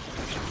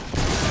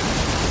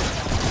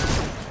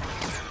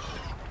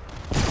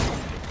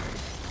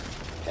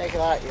 Take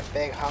it out, you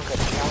big hunk of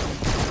junk.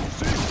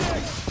 C6.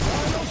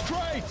 Find those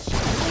crates.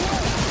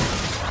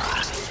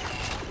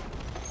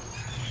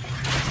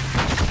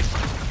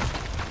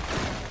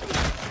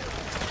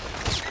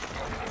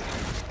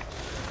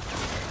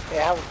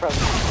 Yeah, have a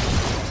present.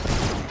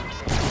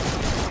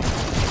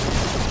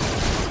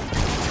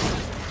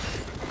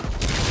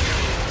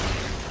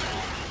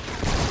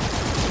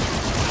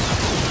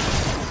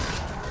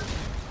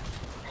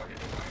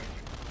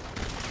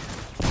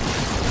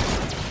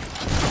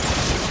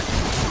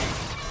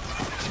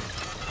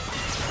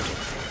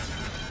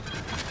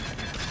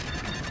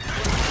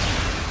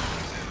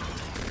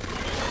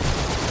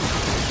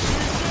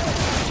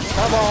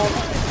 Come on.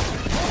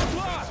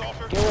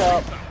 Give it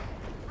up.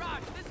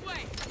 Raj, this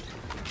way.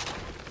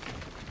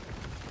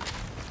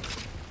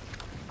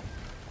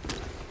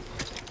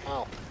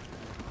 Oh.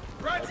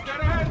 Right, get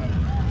ahead.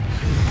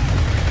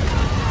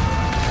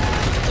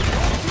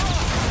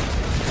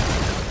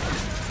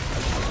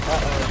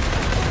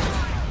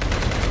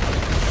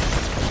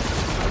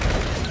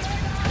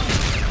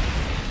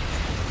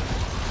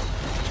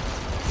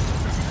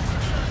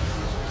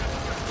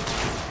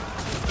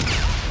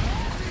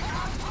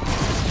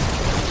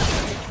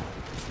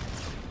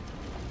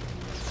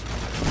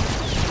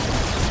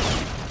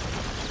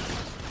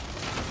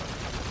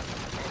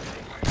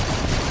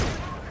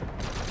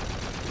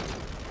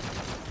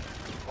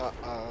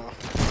 Uh-oh.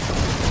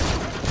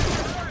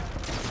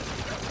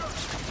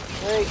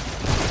 Wait.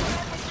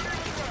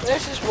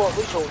 This is what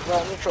we talked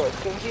about in Detroit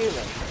Become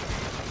Human.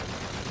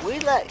 We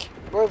let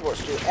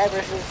robots do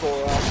everything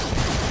for us,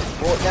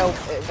 but they'll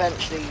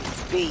eventually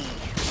be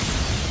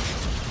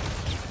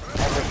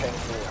everything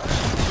for us.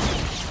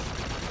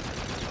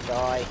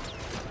 Die.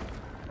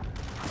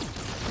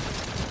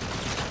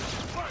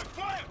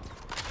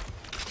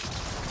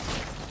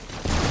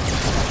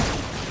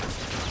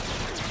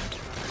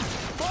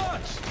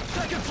 Box.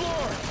 Second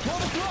floor.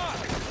 12 o'clock.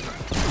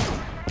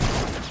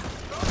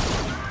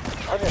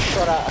 I just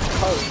shot out a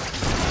code.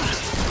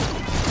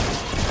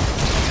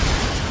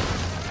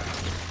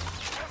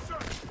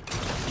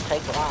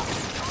 Take it out.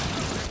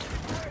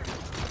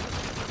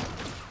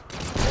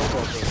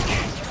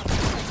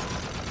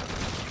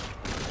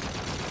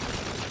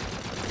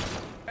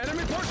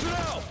 Enemy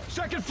personnel.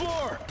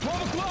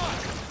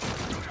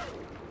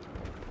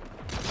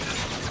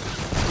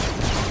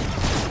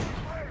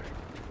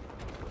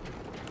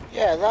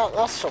 Yeah,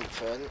 that's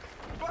something.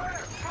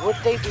 Would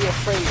they be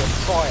afraid of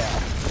fire?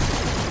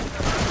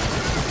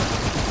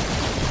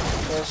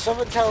 Well,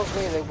 something tells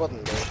me they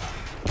wouldn't be.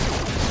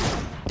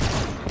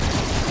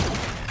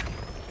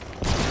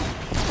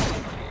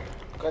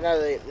 I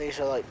know these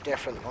are like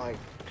different, like,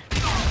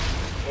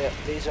 yeah,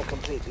 these are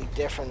completely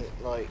different,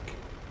 like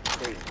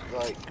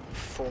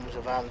forms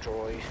of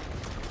android.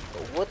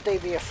 But would they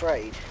be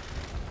afraid?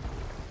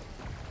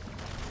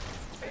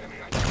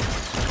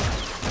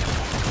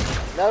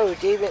 No,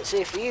 deviant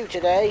safe for you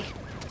today.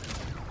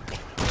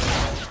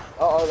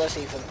 Uh-oh, that's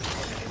Ethan.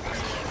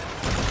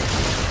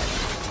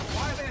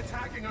 Why are they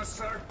attacking us,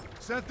 sir?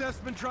 Seth's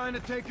been trying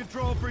to take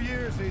control for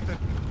years, Ethan.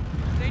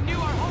 They knew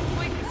our whole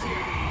fleet was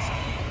here.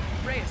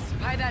 Reyes,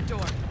 hide that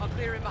door. I'll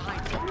clear it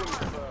behind you.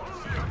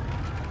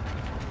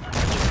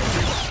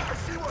 I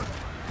see one!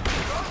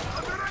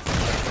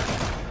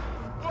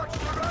 Watch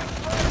the right!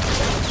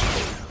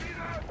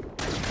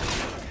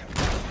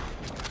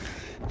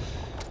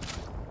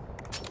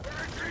 They're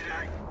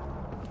retreating!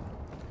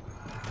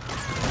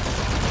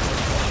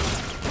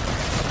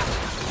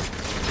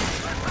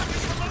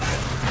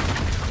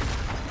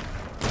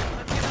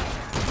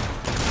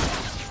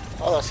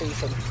 Oh, that's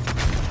Ethan.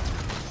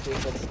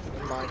 Ethan,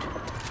 never mind.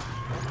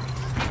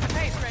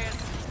 Pace, Reyes.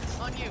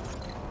 On you.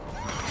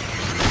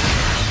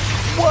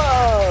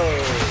 Whoa!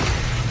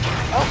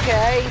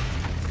 Okay.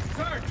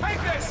 Sir,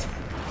 take this!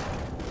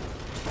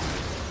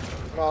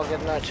 Not a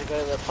good night to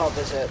go to the pub,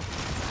 is it?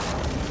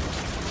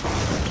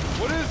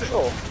 What is it?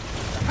 Sure.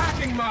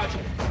 Hacking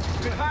module.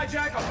 You can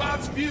hijack a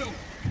bot's view.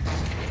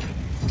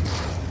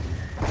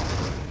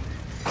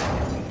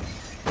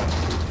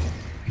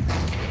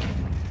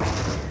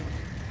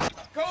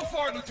 Go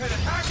for it,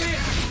 Lieutenant. Hack it!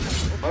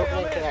 Okay,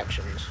 Opening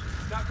connections.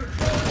 now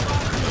control the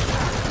bot.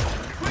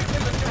 Quickly,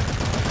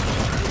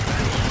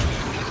 Lieutenant.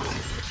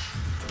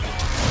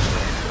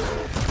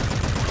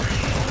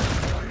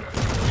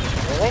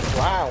 Really?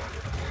 Wow.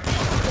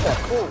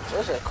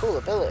 That's a cool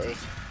ability.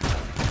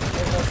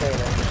 Okay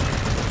then.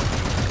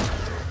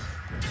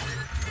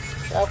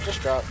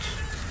 Self-destruct.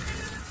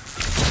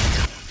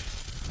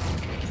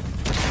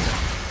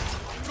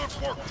 Good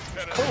work,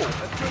 Lieutenant. Cool.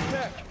 That's good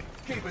tech.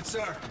 Keep it,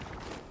 sir.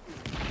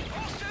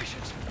 All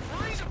stations,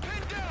 Marines are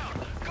pinned down.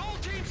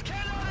 Gold teams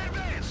cannot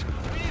advance.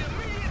 We need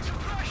immediate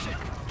suppression.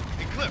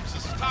 Eclipse,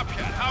 this is Top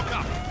Cat. How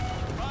copy?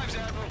 Vibes,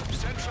 Admiral.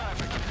 Send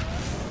traffic.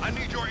 I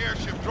need your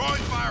airship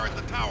drawing fire at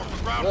the tower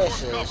for ground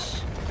This force cover.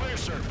 is... Clear,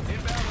 sir.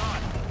 Inbound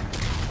hot.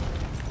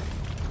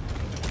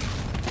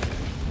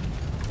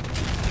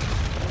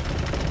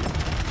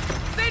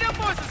 Zeta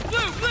forces,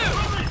 blue!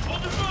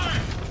 Hold the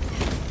fire!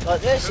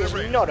 Like, this is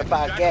not a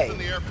bad Jacket's in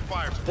game, the air for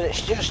fire. but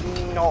it's just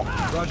not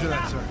Roger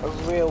that, sir. a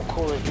real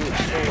Call of Duty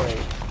story.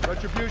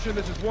 Retribution,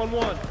 this is 1-1.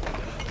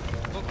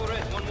 Local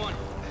red, 1-1.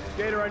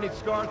 Gator, I need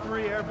Scar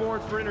 3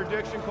 airborne for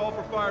interdiction. Call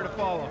for fire to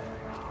follow.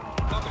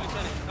 Copy,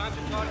 Lieutenant. Time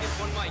to target,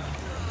 1 mic.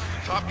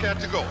 Top Cat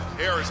to go.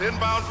 Air is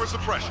inbound for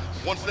suppression.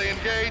 Once they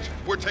engage,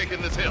 we're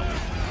taking this hill.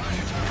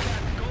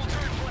 Gold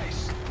turn in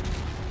place.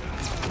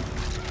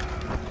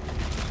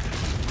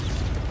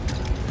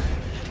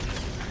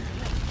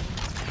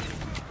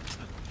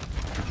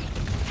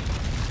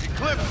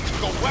 Eclipse,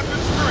 go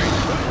weapons free.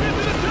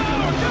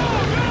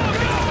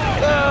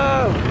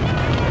 Go!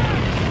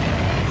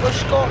 For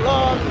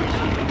Scotland!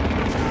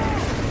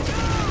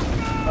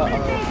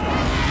 Uh-oh.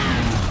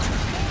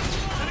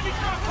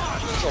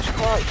 Jesus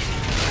Christ.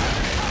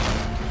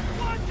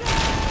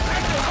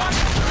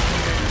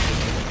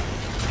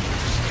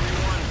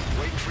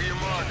 Wait for your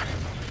mark.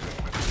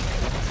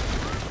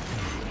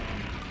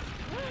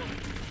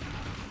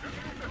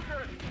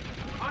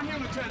 On you,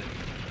 Lieutenant.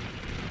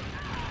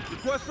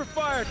 Request for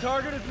fire.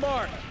 Target is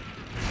marked.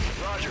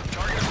 Roger,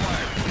 target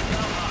acquired.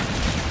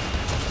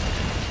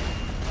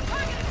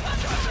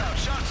 Shots out,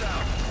 shots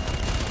out.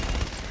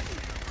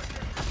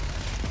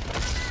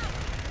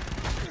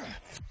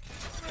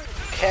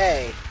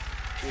 Okay.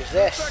 Use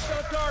this.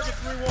 Suspect on target,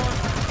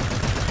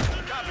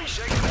 3-1. Copy,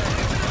 shaking that.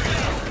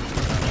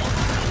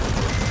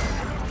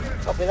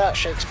 Copy that,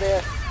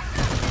 Shakespeare.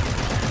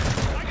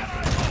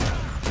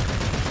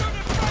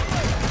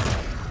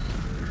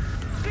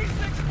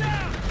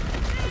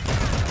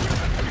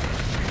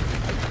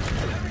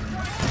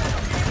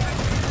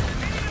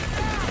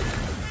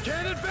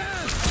 Can't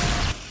advance!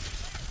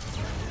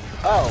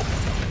 Oh.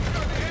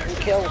 We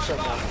killed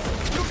someone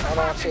on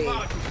our team.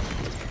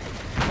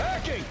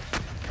 Hacking!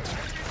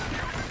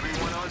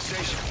 3-1 on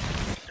station.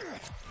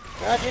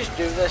 Can I just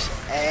do this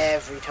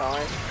every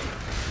time?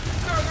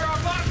 Sir, there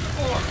are bots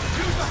aboard!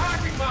 Use the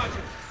hacking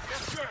module!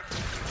 Yes, sir.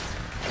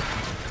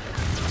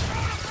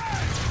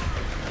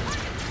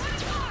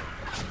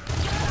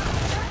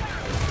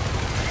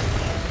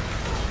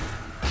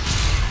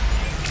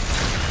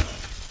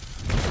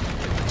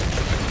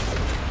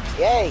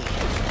 Yay!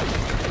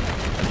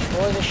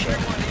 Destroy the ship.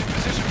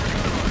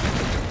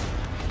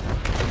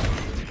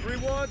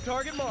 3-1,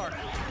 target mark.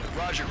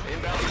 Roger,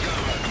 inbound to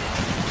gunrun.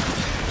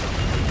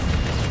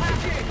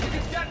 Hacking! You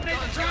can detonate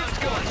the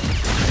transport!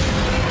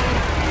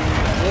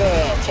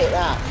 Yeah, take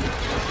that.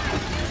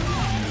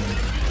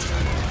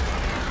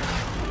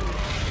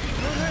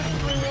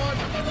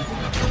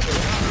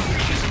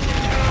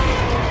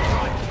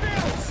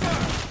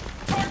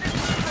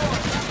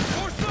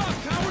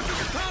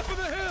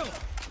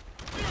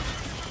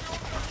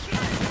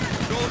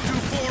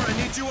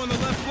 need you on the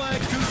left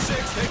flank,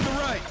 2-6, take the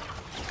right.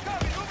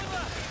 Copy, moving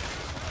left.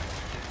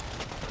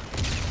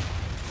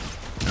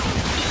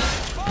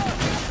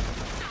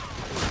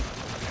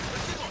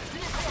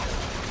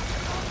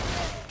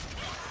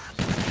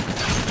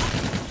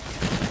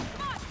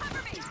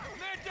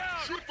 Man down.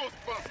 Shoot those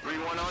bastards.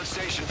 3-1 on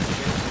station.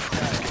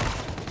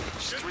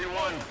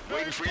 3-1,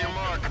 waiting for your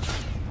mark.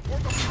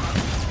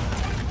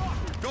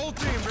 Gold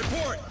team,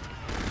 report.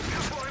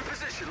 We're in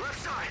position, left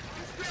side.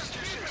 This is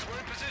 2-6, we're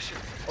in position.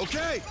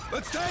 Okay,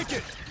 let's take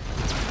it.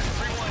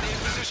 3-1, in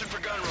position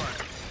for gun run.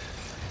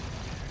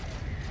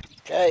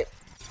 Okay,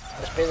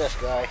 let's be this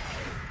guy.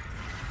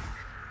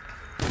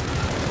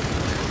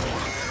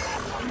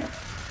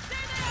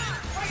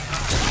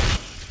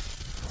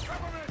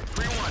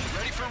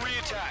 Ready for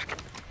re-attack.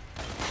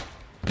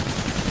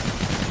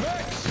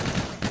 Max,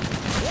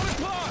 1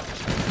 o'clock.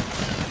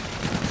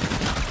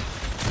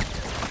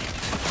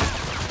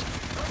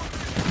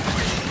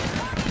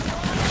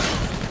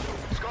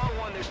 Scar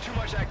 1, there's too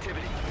much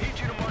activity. Need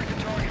you to mark the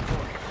target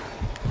for me.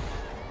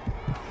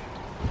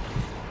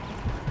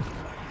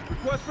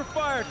 Request for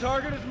fire,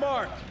 target is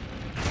marked.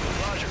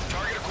 Roger,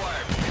 target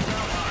acquired.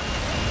 Inbound lock.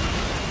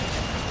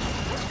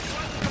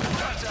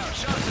 Shots out,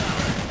 shots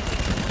out.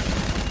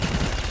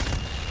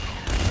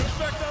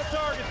 Suspect on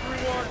target,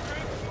 3-1.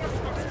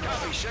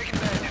 Copy, shaking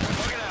bandit.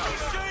 Bugging out.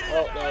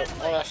 Oh no,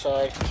 on our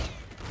side.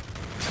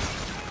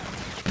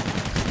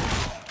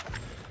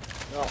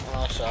 Not on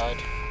our side.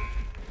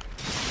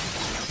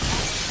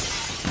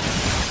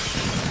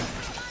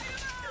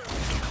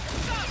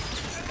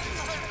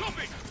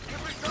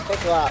 Pick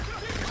her up.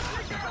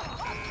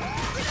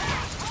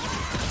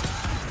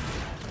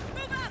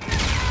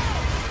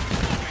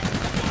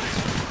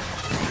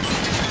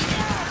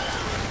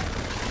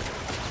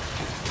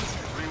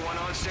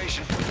 On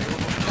station.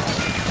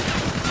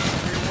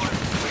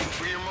 3-1, waiting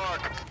for your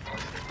mark.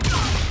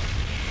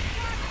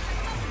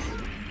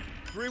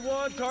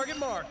 3-1, target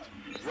marked.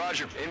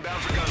 Roger,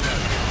 inbound for gun run.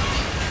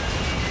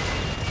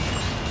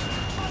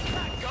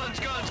 Guns,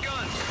 guns,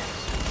 guns.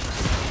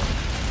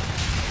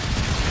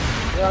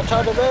 You're on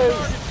time to move.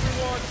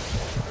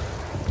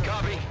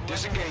 Copy,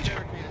 disengaging.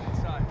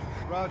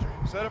 Roger,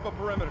 set up a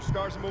perimeter.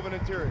 Scars are moving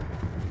interior.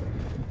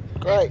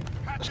 Great,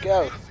 let's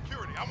go.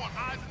 Security. I want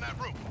eyes in that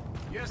room.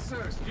 Yes,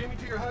 sir. Streaming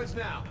to your HUDs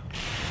now.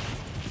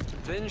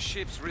 10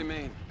 ships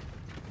remain.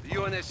 The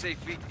UNSA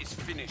fleet is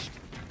finished.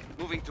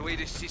 Moving to aid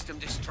a system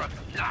destruct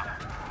now.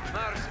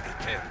 Mars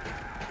return.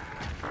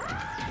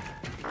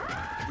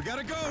 We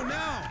gotta go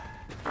now.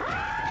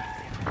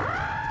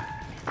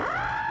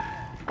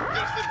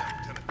 Yes, in there,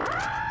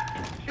 Lieutenant.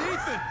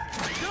 Ethan,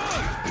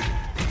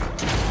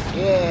 good.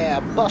 Yeah,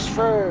 bust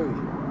through.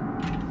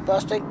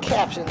 Busting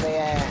caps in the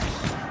ass.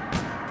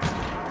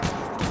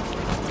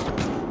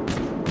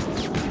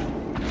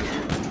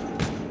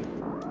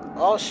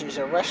 Oh, she's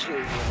a rescue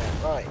unit,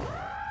 right.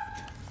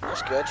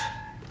 That's good.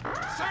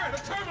 Sir, the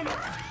terminal.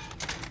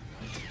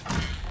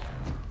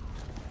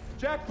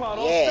 Jackpot,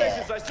 all Yeah.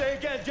 stations. I say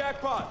again,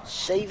 jackpot.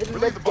 Saving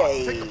Release the the box.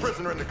 Take the day.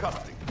 prisoner into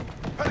custody.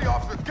 Petty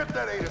officer, get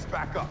that ATIS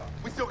back up.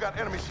 We still got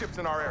enemy ships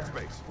in our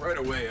airspace. Right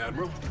away,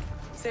 Admiral.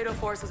 Sato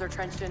forces are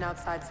trenched in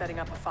outside setting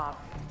up a fob.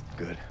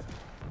 Good.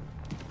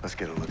 Let's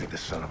get a look at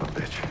this son of a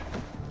bitch.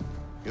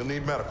 You'll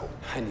need medical.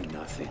 I need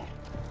nothing.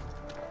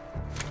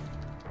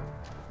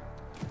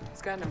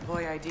 He's got an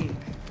employee ID.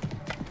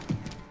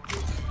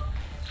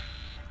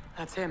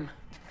 That's him.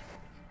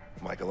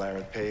 Michael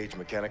Aaron Page,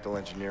 Mechanical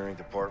Engineering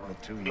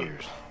Department, 2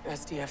 years.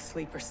 SDF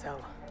sleeper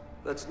cell.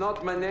 That's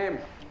not my name.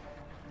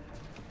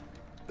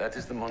 That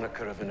is the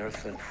moniker of an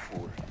earthling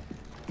fool.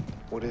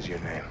 What is your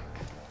name?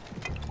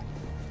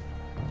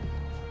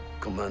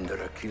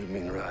 Commander Akil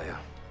Minraya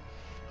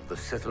of the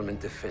Settlement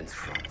Defense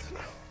Front.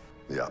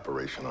 The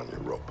operation on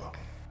Europa.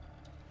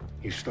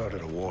 You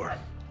started a war.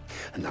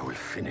 And I will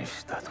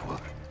finish that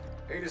war.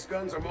 ATIS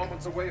guns are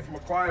moments away from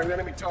acquiring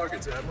enemy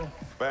targets, Admiral.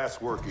 Fast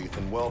work,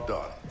 Ethan. Well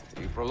done.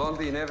 You prolong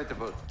the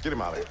inevitable. Get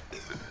him out of here.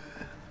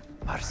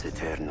 Ars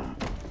Eternum.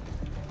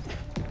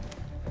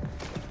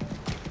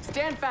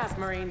 Stand fast,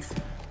 Marines.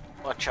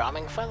 What a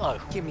charming fellow.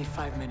 Give me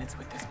 5 minutes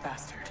with this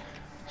bastard.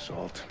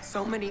 Salt.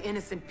 So many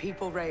innocent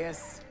people,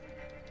 Reyes.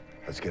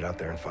 Let's get out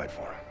there and fight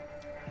for him.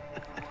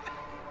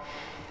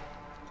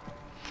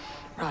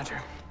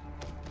 Roger.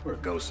 Where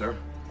it goes, sir.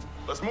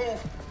 Let's move.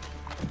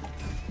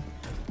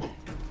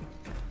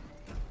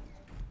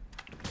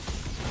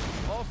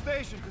 All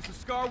stations, this is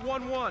Scar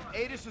 1-1.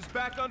 ATIS is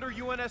back under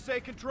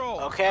UNSA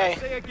control. Okay. I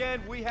say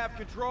again, we have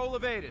control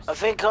of ATIS. I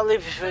think I'll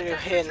leave this video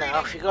here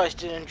now. If you guys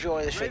did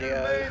enjoy this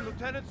video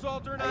Lieutenant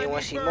Salter and you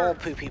want to see more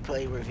Poopy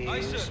Play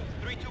reviews,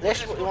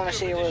 this is what you want to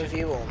see a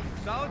review on.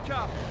 Solid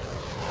copy.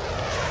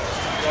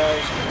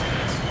 Guys,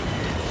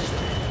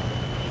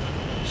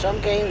 some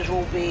games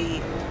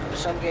may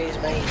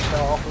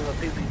start off with a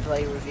Poopy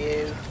Play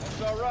review,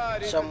 That's all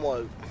right. some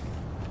won't.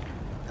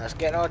 Let's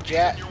get our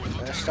jet and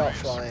let's start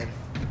flying.